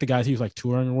didn't like the guys he was like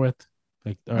touring with,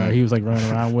 like or he was like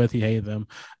running around with. He hated them,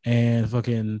 and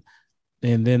fucking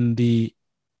and then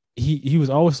he was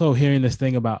also hearing this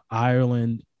thing about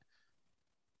Ireland,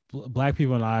 black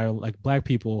people in Ireland, like black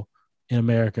people in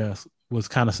America was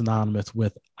kind of synonymous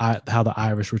with how the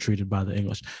Irish were treated by the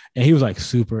English, and he was like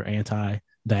super anti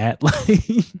that,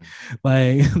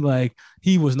 like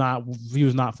he was not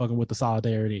fucking with the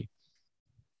solidarity.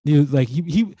 He was like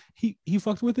he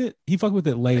fucked with it. He fucked with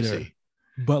it later,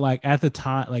 but like at the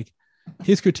time, like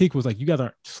his critique was like, you guys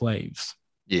aren't slaves.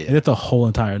 Yeah, and it's a whole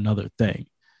entire another thing.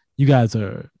 You guys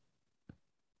are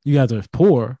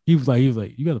poor. He was like, you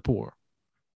guys are poor.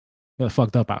 You guys are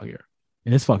fucked up out here,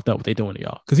 and it's fucked up what they doing to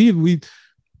y'all. Because he would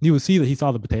see that he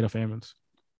saw the potato famines.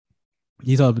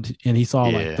 He saw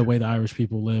like the way the Irish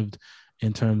people lived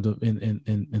in terms of in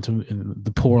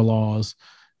the poor laws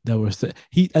that were set.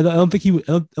 I don't think he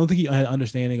had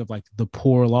understanding of like the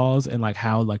poor laws and like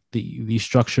how like the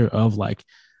structure of like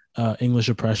English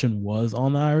oppression was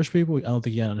on the Irish people. I don't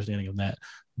think he had understanding of that,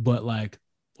 but like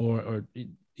or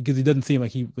because he doesn't seem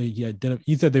like he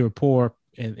said they were poor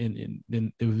and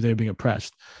they were being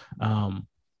oppressed.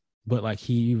 But like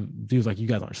he was like, you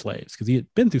guys aren't slaves, because he had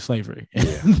been through slavery.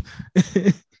 Yeah.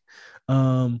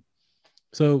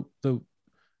 So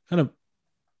kind of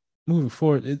moving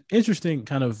forward, it's interesting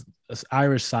kind of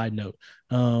Irish side note.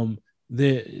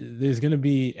 There's going to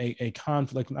be a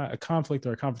conflict, not a conflict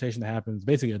or a confrontation that happens,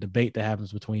 basically a debate that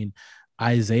happens between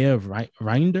Isaiah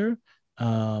Rinder,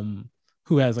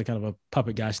 who has like kind of a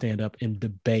puppet guy stand up and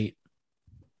debate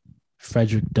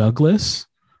Frederick Douglass.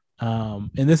 And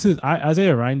this is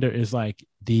Isaiah Rinder is like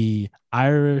the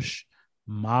Irish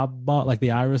mob boss, like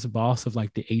the Irish boss of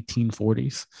like the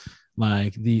 1840s,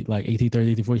 like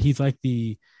 1830s,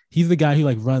 1840s. He's the guy who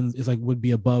like would be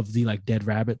above the like Dead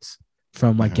Rabbits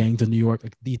from like Gangs of New York,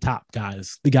 like the top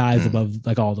guys, the guys above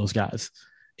like all those guys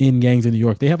in Gangs of New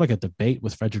York. They have like a debate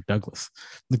with Frederick Douglass,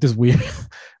 like this weird,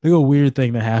 like a weird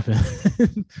thing that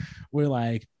happened where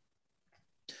like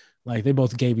they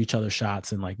both gave each other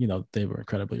shots, and like they were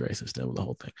incredibly racist. That was the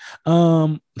whole thing.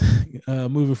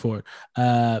 Moving forward,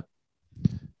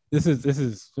 this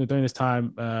is during this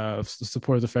time,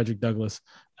 supporters of Frederick Douglass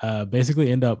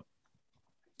basically end up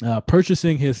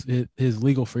purchasing his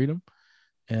legal freedom.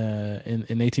 In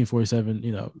 1847,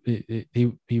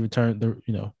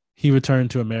 he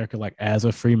returned to America like as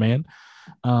a free man.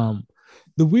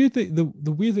 The weird thing,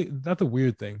 not the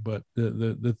weird thing, but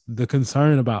the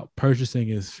concern about purchasing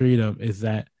his freedom is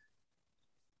that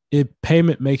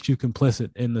payment makes you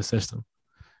complicit in the system.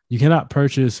 You cannot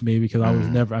purchase me because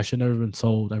I should never been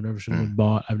sold. I've never should have been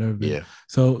bought. I've never been.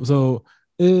 So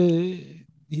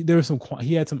there was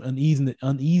he had some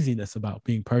uneasiness about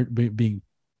being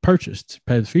purchased,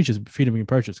 freedom being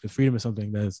purchased, because freedom is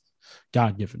something that is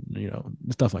God given,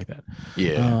 stuff like that.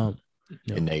 Yeah.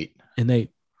 Innate.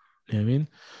 You know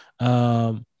what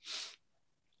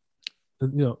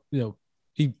I mean?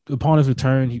 He upon his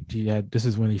return, he had, this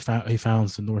is when he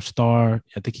founds the North Star.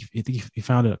 I think he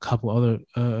founded a couple other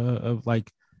of like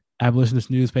abolitionist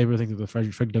newspapers. I think it was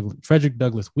Frederick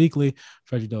Douglass Weekly,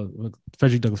 Frederick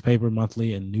Douglass Paper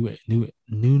Monthly, and New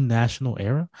National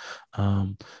Era.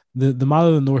 The motto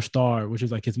of the North Star, which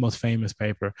is like his most famous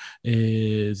paper,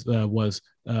 was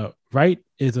right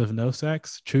is of no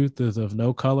sex, truth is of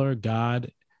no color, God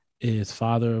is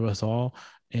Father of us all,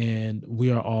 and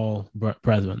we are all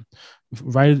brethren.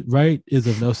 Right is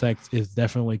of no sex is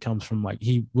definitely comes from like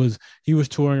he was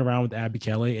touring around with Abby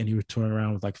Kelly, and he was touring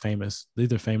around with like famous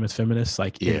feminists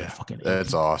like in the fucking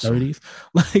that's awesome 30s.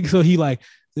 Like so he like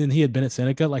then he had been at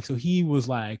Seneca, like so he was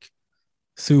like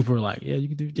super like you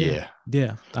can do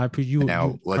I appreciate you.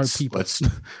 Now let's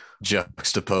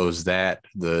juxtapose that,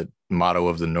 the motto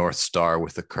of the North Star,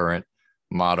 with the current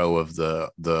motto of the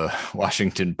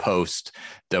Washington Post: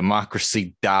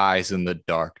 democracy dies in the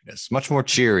darkness. Much more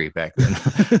cheery back then.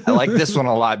 I like this one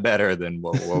a lot better than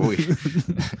what we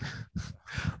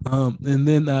and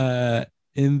then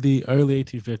in the early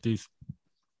 1850s,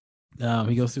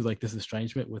 he goes through like this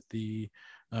estrangement with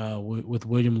with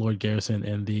William Lloyd Garrison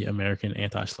and the American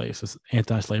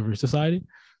Anti-Slavery Society.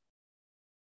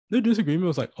 Their disagreement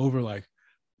was like over like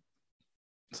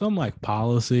some like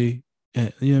policy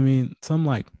And, you know what I mean? Some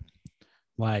like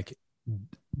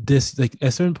this, like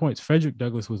at certain points, Frederick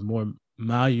Douglass was more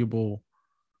malleable,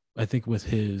 I think, with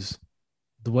his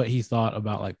what he thought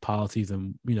about like policies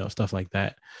and stuff like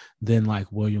that than like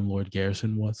William Lloyd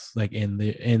Garrison was, like in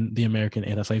the American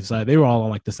Anti-Slave Society. They were all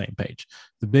on like the same page,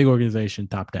 the big organization,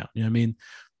 top down. You know what I mean?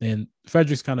 And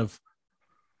Frederick's kind of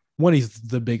he's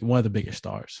one of the biggest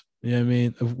stars. You know what I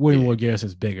mean? William Yeah. Lloyd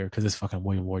Garrison's bigger because it's fucking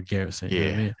William Lloyd Garrison. You know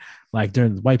what I Yeah. mean? Like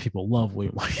during white people love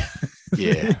William Lloyd.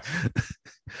 Yeah.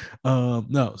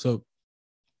 No, so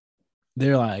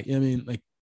they're like, I mean, like,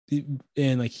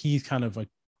 and like he's kind of like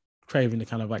craving to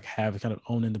kind of like have kind of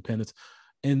own independence,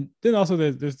 and then also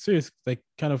there's serious like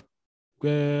kind of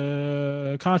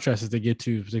contrasts they get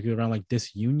to, particularly around like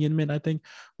disunionment, I think,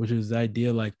 which is the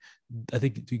idea like I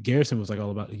think Garrison was like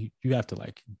all about you have to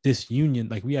like disunion,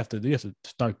 like we have to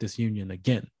start this union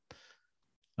again.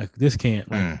 Like this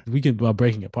can't like we can while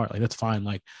breaking it apart, like that's fine.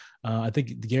 Like I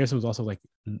think Garrison was also like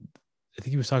I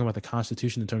think he was talking about the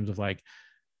Constitution in terms of like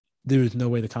there is no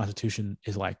way the Constitution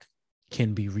is like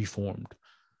can be reformed.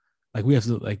 Like we have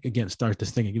to like again start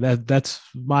this thing. That's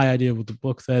my idea of what the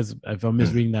book says. If I'm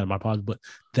misreading that, my apologies. But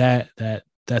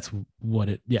that's what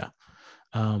it. Yeah.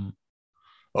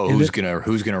 Who's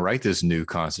gonna write this new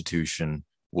Constitution?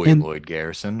 William Lloyd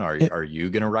Garrison. Are you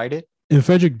gonna write it? And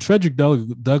Frederick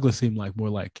Douglass seemed like more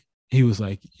like he was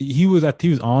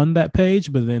on that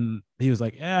page, but then he was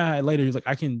like, later he's like,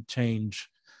 I can change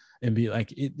and be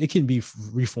like it can be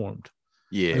reformed.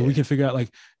 Yeah, like we can figure out like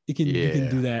it can you can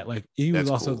do that. Like he was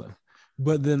also cool.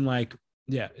 But then like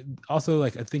also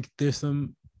like I think there's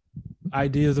some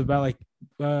ideas about like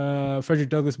Frederick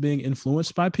Douglass being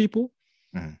influenced by people,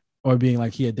 or being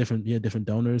like he had different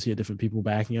donors, he had different people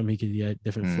backing him, he had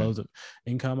different flows of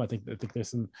income. I think there's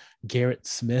some Garrett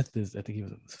Smith I think he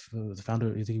was the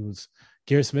founder. I think he was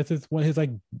Garrett Smith is one of his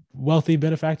like wealthy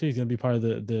benefactors. He's gonna be part of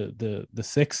the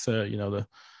six, the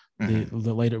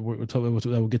later that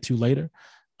we'll get to later.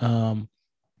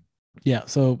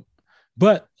 So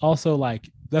but also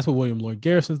like that's what William Lloyd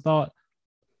Garrison thought,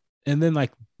 and then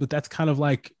like but that's kind of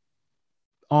like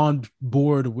on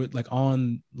board with like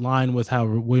on line with how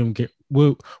William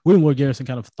Lloyd Garrison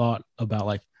kind of thought about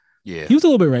like he was a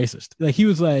little bit racist. Like he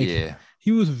was like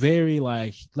he was very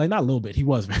like not a little bit, he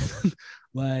was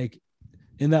like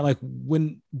in that like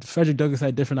when Frederick Douglass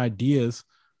had different ideas,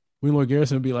 William Lloyd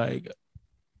Garrison would be like,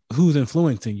 who's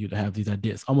influencing you to have these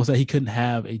ideas? Almost that he couldn't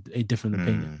have a different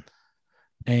opinion.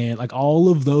 And like all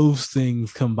of those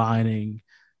things combining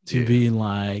to be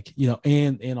like,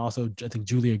 and also I think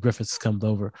Julia Griffiths comes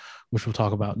over, which we'll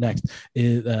talk about next,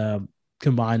 is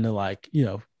combined to like,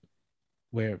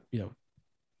 where,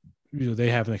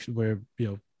 they have an where,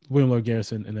 William Lloyd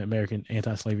Garrison and the American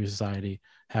Anti-Slavery Society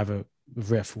have a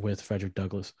riff with Frederick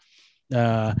Douglass.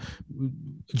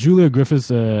 Julia Griffiths,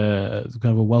 kind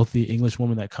of a wealthy English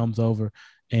woman that comes over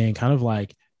and kind of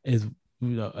like is,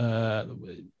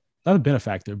 not a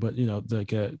benefactor, but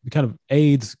kind of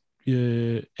aids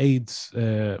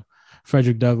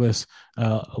Frederick Douglass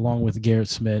along with Garrett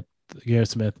Smith,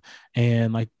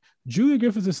 and like Julia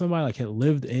Griffiths is somebody like had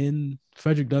lived in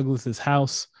Frederick Douglass's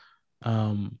house.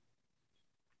 The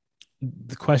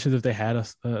questions if they had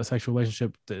a sexual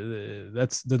relationship,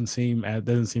 that doesn't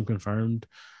seem confirmed,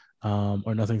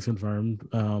 or nothing's confirmed.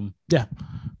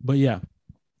 But yeah.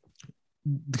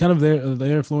 Kind of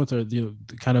their influence, or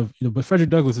but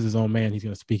Frederick Douglass is his own man. He's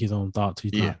going to speak his own thoughts.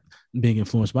 He's not being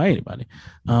influenced by anybody.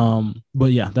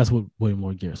 But yeah, that's what William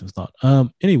Lloyd Garrison's thought.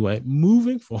 Anyway,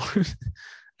 moving forward,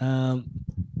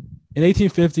 in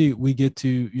 1850 we get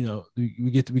to we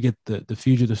get the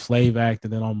Fugitive Slave Act,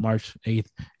 and then on March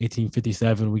 8th,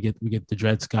 1857 we get the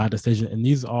Dred Scott decision, and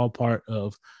these are all part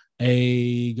of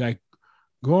a like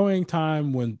growing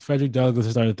time when Frederick Douglass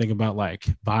started thinking about like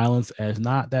violence as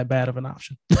not that bad of an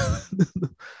option.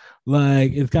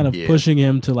 Like it's kind of pushing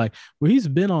him to like where he's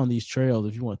been on these trails.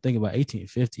 If you want to think about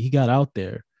 1850, he got out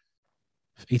there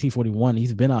 1841.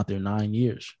 He's been out there 9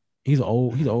 years. He's an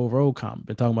old road comic,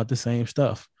 been talking about the same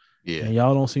stuff. And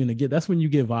y'all don't seem to get. That's when you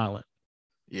get violent.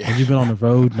 When you've been on the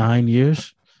road 9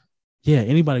 years.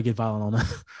 Anybody get violent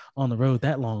on the road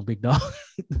that long, big dog.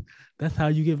 That's how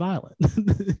you get violent.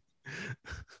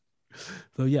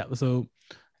 So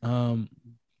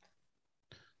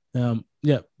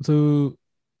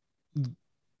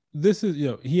this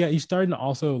is he's starting to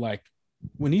also like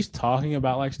when he's talking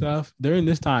about like stuff during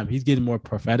this time, he's getting more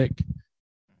prophetic.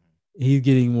 He's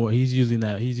using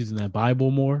that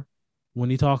Bible more when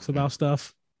he talks about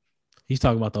stuff. He's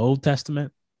talking about the Old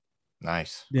Testament.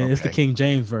 Nice. It's the King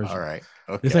James version. All right.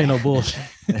 Okay. This ain't no bullshit.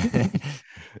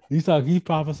 He's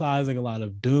prophesizing a lot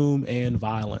of doom and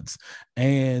violence.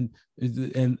 And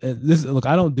And this, look,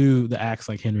 I don't do the acts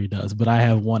like Henry does, but I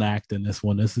have one act in this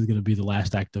one. This is going to be the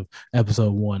last act of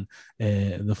episode 1,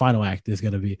 and the final act is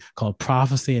going to be called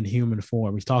Prophecy in Human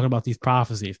Form. He's talking about these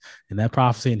prophecies, and that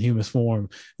prophecy in human form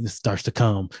starts to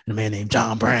come. And a man named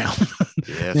John Brown.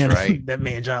 Yeah, that's right. That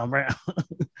man John Brown.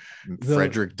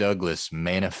 Frederick Douglass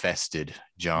manifested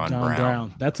John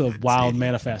Brown. That's a wild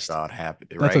manifest. Saw it happen.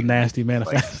 That's a nasty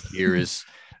manifest. Like, here is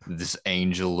this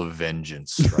angel of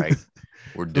vengeance, right?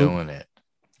 We're doing it.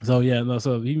 So yeah, no.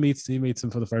 So he meets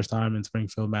him for the first time in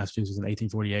Springfield, Massachusetts, in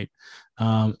 1848.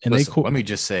 And listen, let me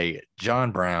just say,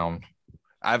 John Brown.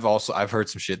 I've heard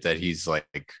some shit that he's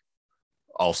like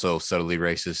also subtly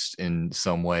racist in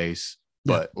some ways.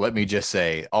 But let me just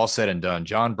say, all said and done,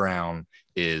 John Brown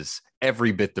is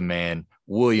every bit the man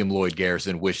William Lloyd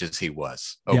Garrison wishes he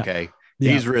was. Okay.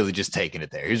 Yeah. He's really just taking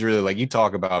it there. He's really like, you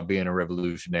talk about being a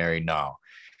revolutionary. No,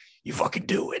 you fucking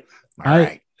do it. All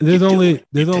right. There's only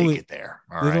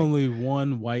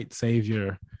one white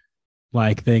savior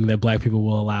like thing that black people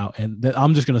will allow. And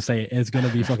I'm just going to say it's going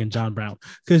to be fucking John Brown,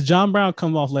 because John Brown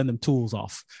comes off letting them tools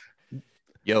off.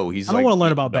 Yo, I don't want to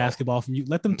learn about basketball from you.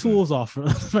 Let them tools off.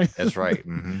 That's right.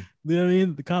 Mm-hmm. You know what I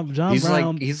mean? John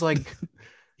Brown.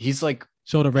 He's like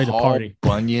showed up ready to party.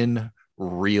 Bunyan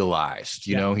realized,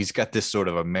 you know, he's got this sort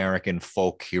of American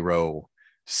folk hero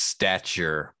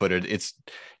stature, but it's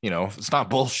it's not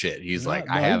bullshit. He's I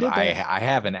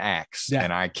have an axe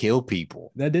and I kill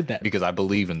people. That did that because I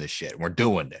believe in this shit. We're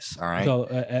doing this. All right. So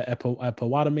at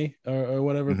Potawatomi or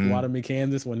whatever, Potawatomi,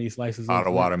 Kansas, when he slices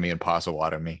Potawatomi and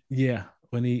Potawatomi. Yeah.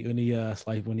 When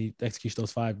he executes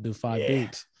those five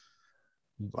dudes,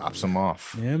 lops them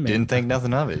off. Yeah, man. Didn't think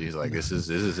nothing of it. He's like, this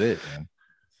is it, man.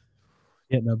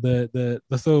 Yeah, no,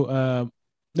 that's a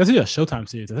Showtime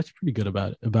series. That's actually pretty good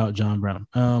about John Brown.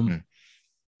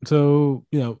 So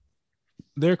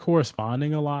they're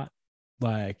corresponding a lot.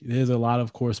 Like there's a lot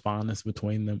of correspondence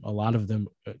between them. A lot of them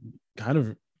kind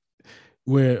of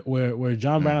where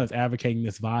John Brown is advocating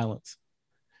this violence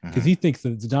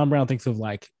because John Brown thinks of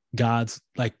like God's,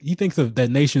 like he thinks of that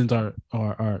nations are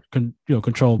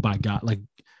controlled by God. Like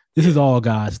this is all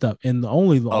God stuff. And the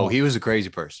only law. Oh, he was a crazy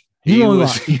person. He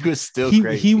was still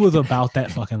crazy. He was about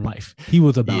that fucking life. He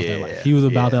was about that life. He was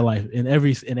about that life in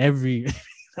every.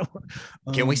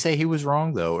 Can we say he was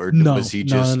wrong though, or was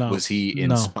he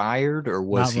inspired, or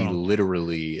was he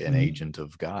literally an agent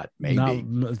of God? Maybe.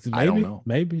 I don't know.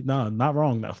 Maybe no, not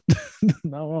wrong though.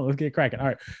 Not wrong. Let's get cracking. All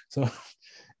right. So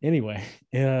anyway,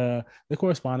 they're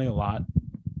corresponding a lot.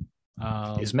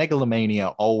 Is megalomania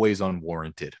always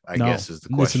unwarranted? I guess is the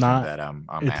question that I'm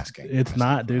asking. It's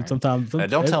not, dude. Right. Sometimes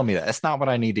don't tell me that. That's not what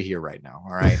I need to hear right now.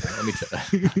 All right, let me tell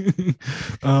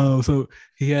you. So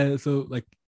he had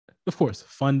of course,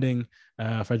 funding.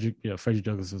 Frederick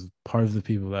Douglass is part of the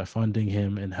people that are funding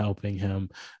him and helping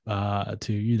him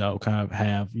to kind of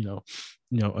have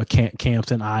a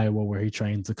camps in Iowa where he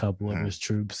trains a couple of his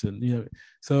troops, and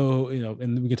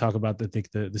and we can talk about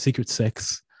the Secret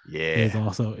Six. Yeah,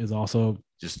 is also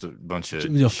just a bunch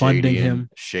of funding him.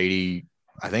 Shady.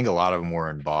 I think a lot of them were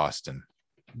in Boston.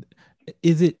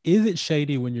 Is it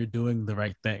shady when you're doing the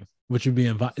right thing? Which would be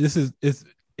invited.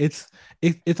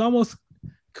 It's almost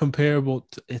comparable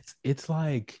to it's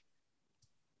like,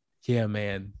 yeah,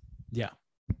 man, yeah.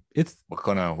 It's what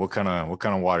kind of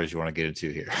waters you want to get into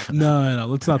here? No,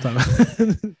 let's not talk about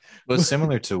it. But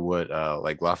similar to what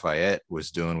like Lafayette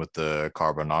was doing with the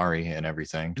Carbonari and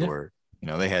everything, where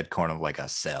they had kind of like a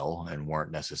cell and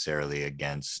weren't necessarily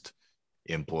against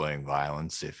employing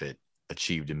violence if it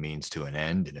achieved a means to an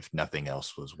end, and if nothing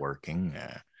else was working.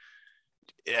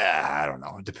 I don't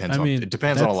know. It depends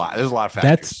on a lot. There's a lot of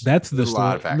factors. That's the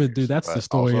story. Dude, that's the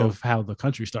story of how the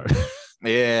country started.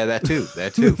 Yeah, that too.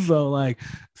 So like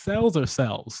cells are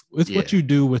cells. It's what you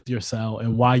do with your cell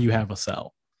and why you have a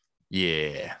cell.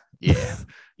 Yeah.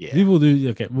 People do.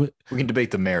 Okay, we can debate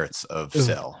the merits of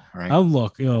cell, right?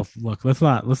 Look. Let's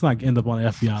not end up on the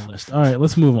FBI list. All right,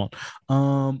 let's move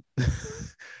on.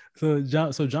 So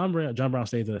John Brown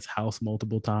stays at his house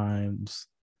multiple times.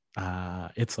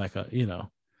 It's like a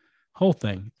whole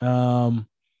thing. And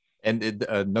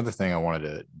another thing I wanted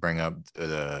to bring up,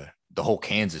 the whole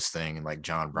Kansas thing, and like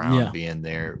John Brown being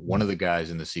there. One of the guys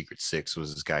in the Secret Six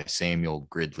was this guy Samuel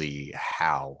Gridley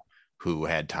Howe, who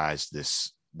had ties to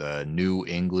the New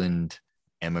England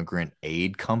Immigrant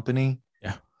Aid Company.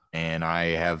 Yeah. And I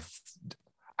have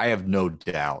no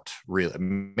doubt, really,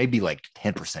 maybe like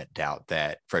 10% doubt,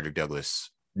 that Frederick Douglass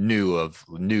knew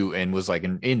and was like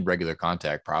in regular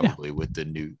contact probably with the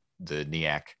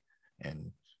NEAC,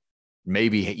 and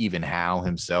maybe even Howe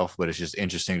himself. But it's just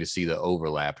interesting to see the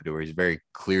overlap where he's very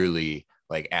clearly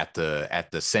like at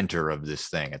the center of this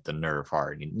thing, at the nerve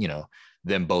heart. You know,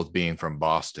 them both being from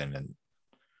Boston, and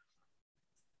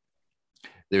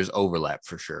there's overlap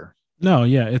for sure. No,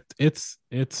 yeah, it's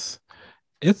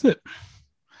a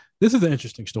this is an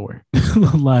interesting story.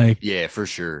 like Yeah, for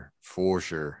sure, for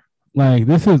sure. like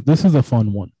this is a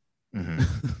fun one.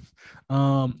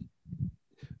 Mm-hmm.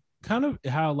 Kind of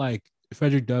how like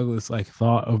Frederick Douglass like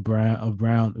thought of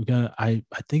Brown. I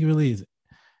think it really is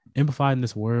amplified in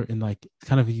this word, and like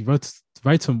kind of he wrote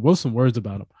some words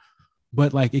about him,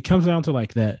 but like it comes down to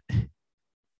like that.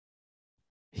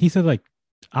 He said like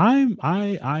I'm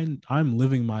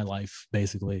living my life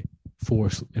basically for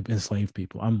enslaved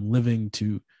people. I'm living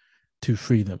to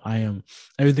free them. I am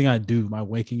everything I do, my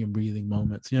waking and breathing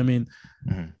moments. You know what I mean?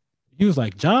 Mm-hmm. He was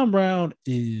like, John Brown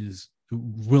is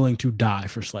willing to die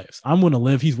for slaves. I'm going to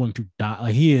live. He's willing to die.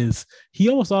 Like he is. He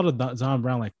almost thought of John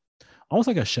Brown like almost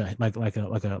like a shahid, like a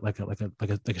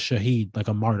shaheed, like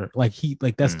a martyr. Like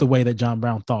that's the way that John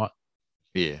Brown thought.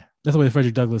 Yeah, that's the way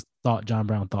Frederick Douglass thought John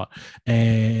Brown thought,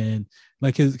 and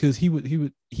like because he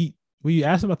when you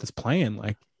asked him about this plan,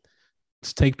 like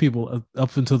to take people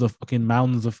up into the fucking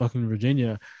mountains of fucking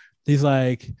Virginia, he's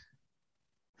like,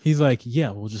 yeah,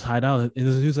 we'll just hide out. And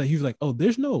he was like, oh,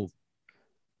 there's no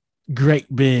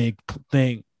great big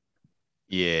thing.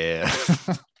 Yeah.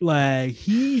 Like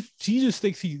he just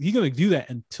thinks he's gonna do that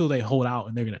until they hold out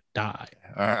and they're gonna die.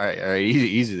 All right,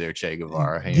 easy there, Che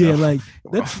Guevara. Yeah, like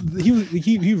that's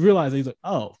he realized he's like,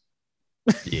 oh,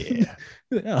 yeah.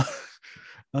 Yeah.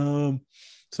 So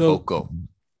Foco.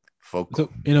 So,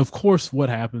 and of course, what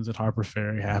happens at Harper's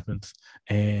Ferry happens,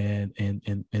 and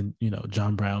you know,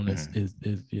 John Brown is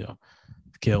you know,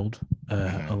 killed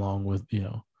along with you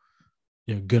know,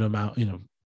 good amount, you know,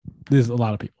 there's a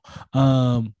lot of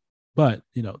people. But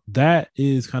you know, that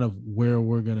is kind of where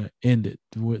we're gonna end it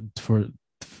for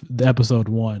the episode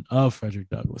 1 of Frederick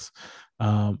Douglass.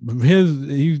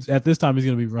 He at this time he's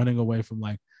gonna be running away from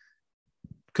like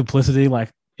complicity,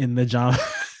 like in the John.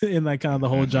 In like kind of the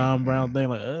whole John Brown thing,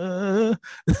 like,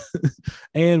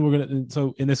 and we're gonna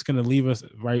and it's gonna leave us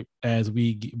right as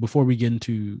before we get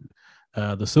into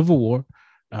the Civil War.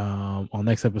 On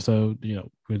next episode, you know,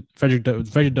 with Frederick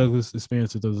Douglass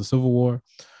experiences of the Civil War,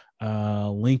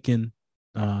 Lincoln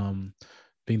being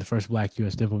the first Black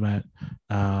U.S. diplomat,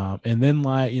 and then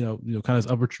like you know kind of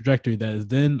this upward trajectory that is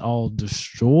then all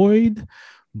destroyed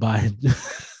by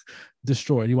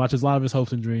destroyed. He watches a lot of his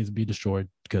hopes and dreams be destroyed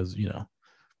because you know.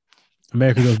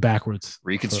 America goes backwards.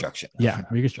 Reconstruction.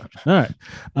 Reconstruction. All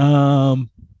right.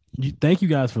 Thank you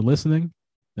guys for listening.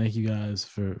 Thank you guys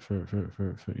for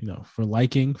you know for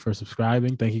liking, for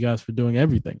subscribing. Thank you guys for doing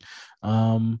everything.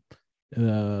 You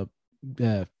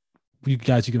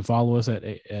guys, you can follow us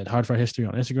at Hard Fight History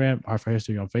on Instagram, Hard Fight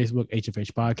History on Facebook,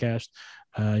 HFH Podcast.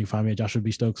 You can find me at Joshua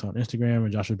B. Stokes on Instagram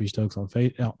and Joshua B. Stokes on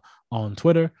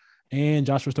Twitter, and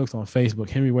Joshua Stokes on Facebook.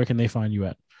 Henry, where can they find you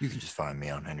at? You can just find me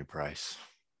on Henry Price.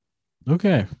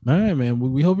 Okay. All right, man.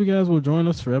 We hope you guys will join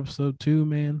us for episode 2,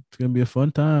 man. It's going to be a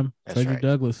fun time. That's Frederick right.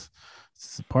 Douglass.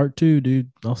 It's part 2,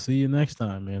 dude. I'll see you next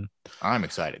time, man. I'm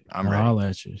excited. I'm ready. I'll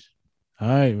let you. All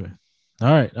right, man.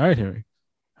 All right, Harry.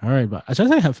 All right, bye.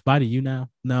 Should I say bye to you now?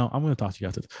 No, I'm going to talk to you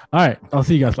after this. All right. I'll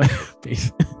see you guys later.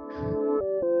 Peace.